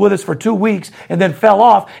have rolled with us for 2 weeks and then fell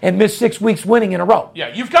off and missed 6 weeks winning in a row.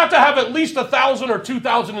 Yeah, you've got to have at least 1,000 or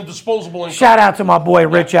 2,000 in disposable income. Shout out to my boy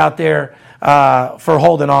Rich out there for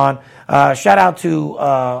holding on. Shout out to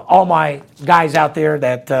all my guys out there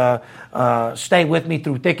that stay with me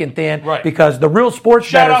through thick and thin, because the real sports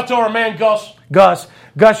Shout out to our man Gus.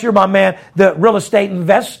 Gus, you're my man, the real estate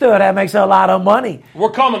investor that makes a lot of money.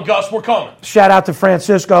 We're coming, Gus. We're coming. Shout out to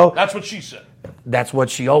Francisco. That's what she said. That's what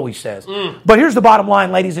she always says. But here's the bottom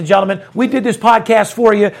line, ladies and gentlemen. We did this podcast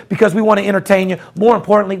for you because we want to entertain you. More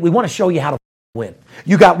importantly, we want to show you how to win.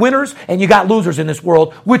 You got winners and you got losers in this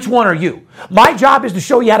world. Which one are you? My job is to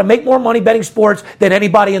show you how to make more money betting sports than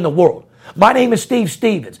anybody in the world. My name is Steve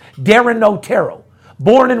Stevens, Darren Notero.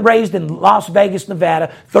 Born and raised in Las Vegas,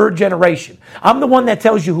 Nevada, 3rd generation. I'm the one that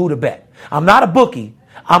tells you who to bet. I'm not a bookie.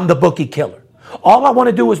 I'm the bookie killer. All I want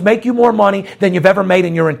to do is make you more money than you've ever made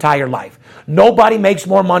in your entire life. Nobody makes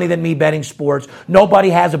more money than me betting sports. Nobody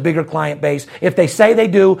has a bigger client base. If they say they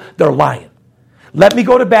do, they're lying. Let me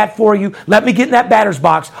go to bat for you. Let me get in that batter's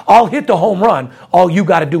box. I'll hit the home run. All you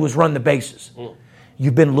got to do is run the bases.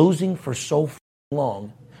 You've been losing for so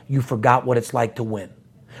long. you forgot what it's like to win.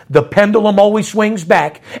 The pendulum always swings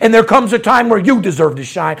back, and there comes a time where you deserve to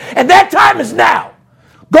shine, and that time is now.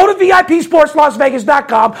 Go to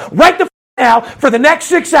VIPSportsLasVegas.com right the now for the next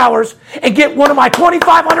 6 hours and get one of my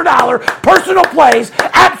 $2,500 personal plays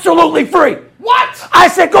absolutely free. What? I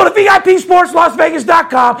said go to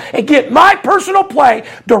VIPSportsLasVegas.com and get my personal play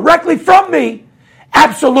directly from me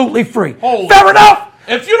absolutely free. Fair enough?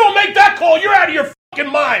 If you don't make that call, you're out of your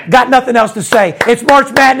fucking mind. Got nothing else to say. It's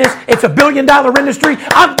March Madness. It's $1 billion industry.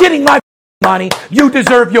 I'm getting my money. You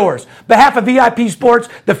deserve yours. Behalf of VIP Sports,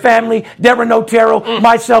 the family, Deborah Notero,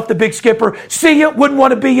 myself, the Big Skipper. See you. Wouldn't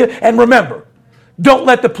want to be you. And remember, don't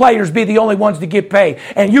let the players be the only ones to get paid.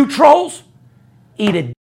 And you trolls, eat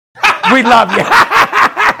it. We love you.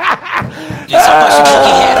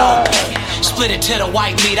 Split it to the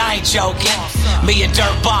white meat. I ain't joking. Me and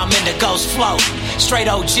Dirt Bomb in the Ghost float. Straight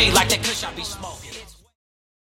OG like that kush I be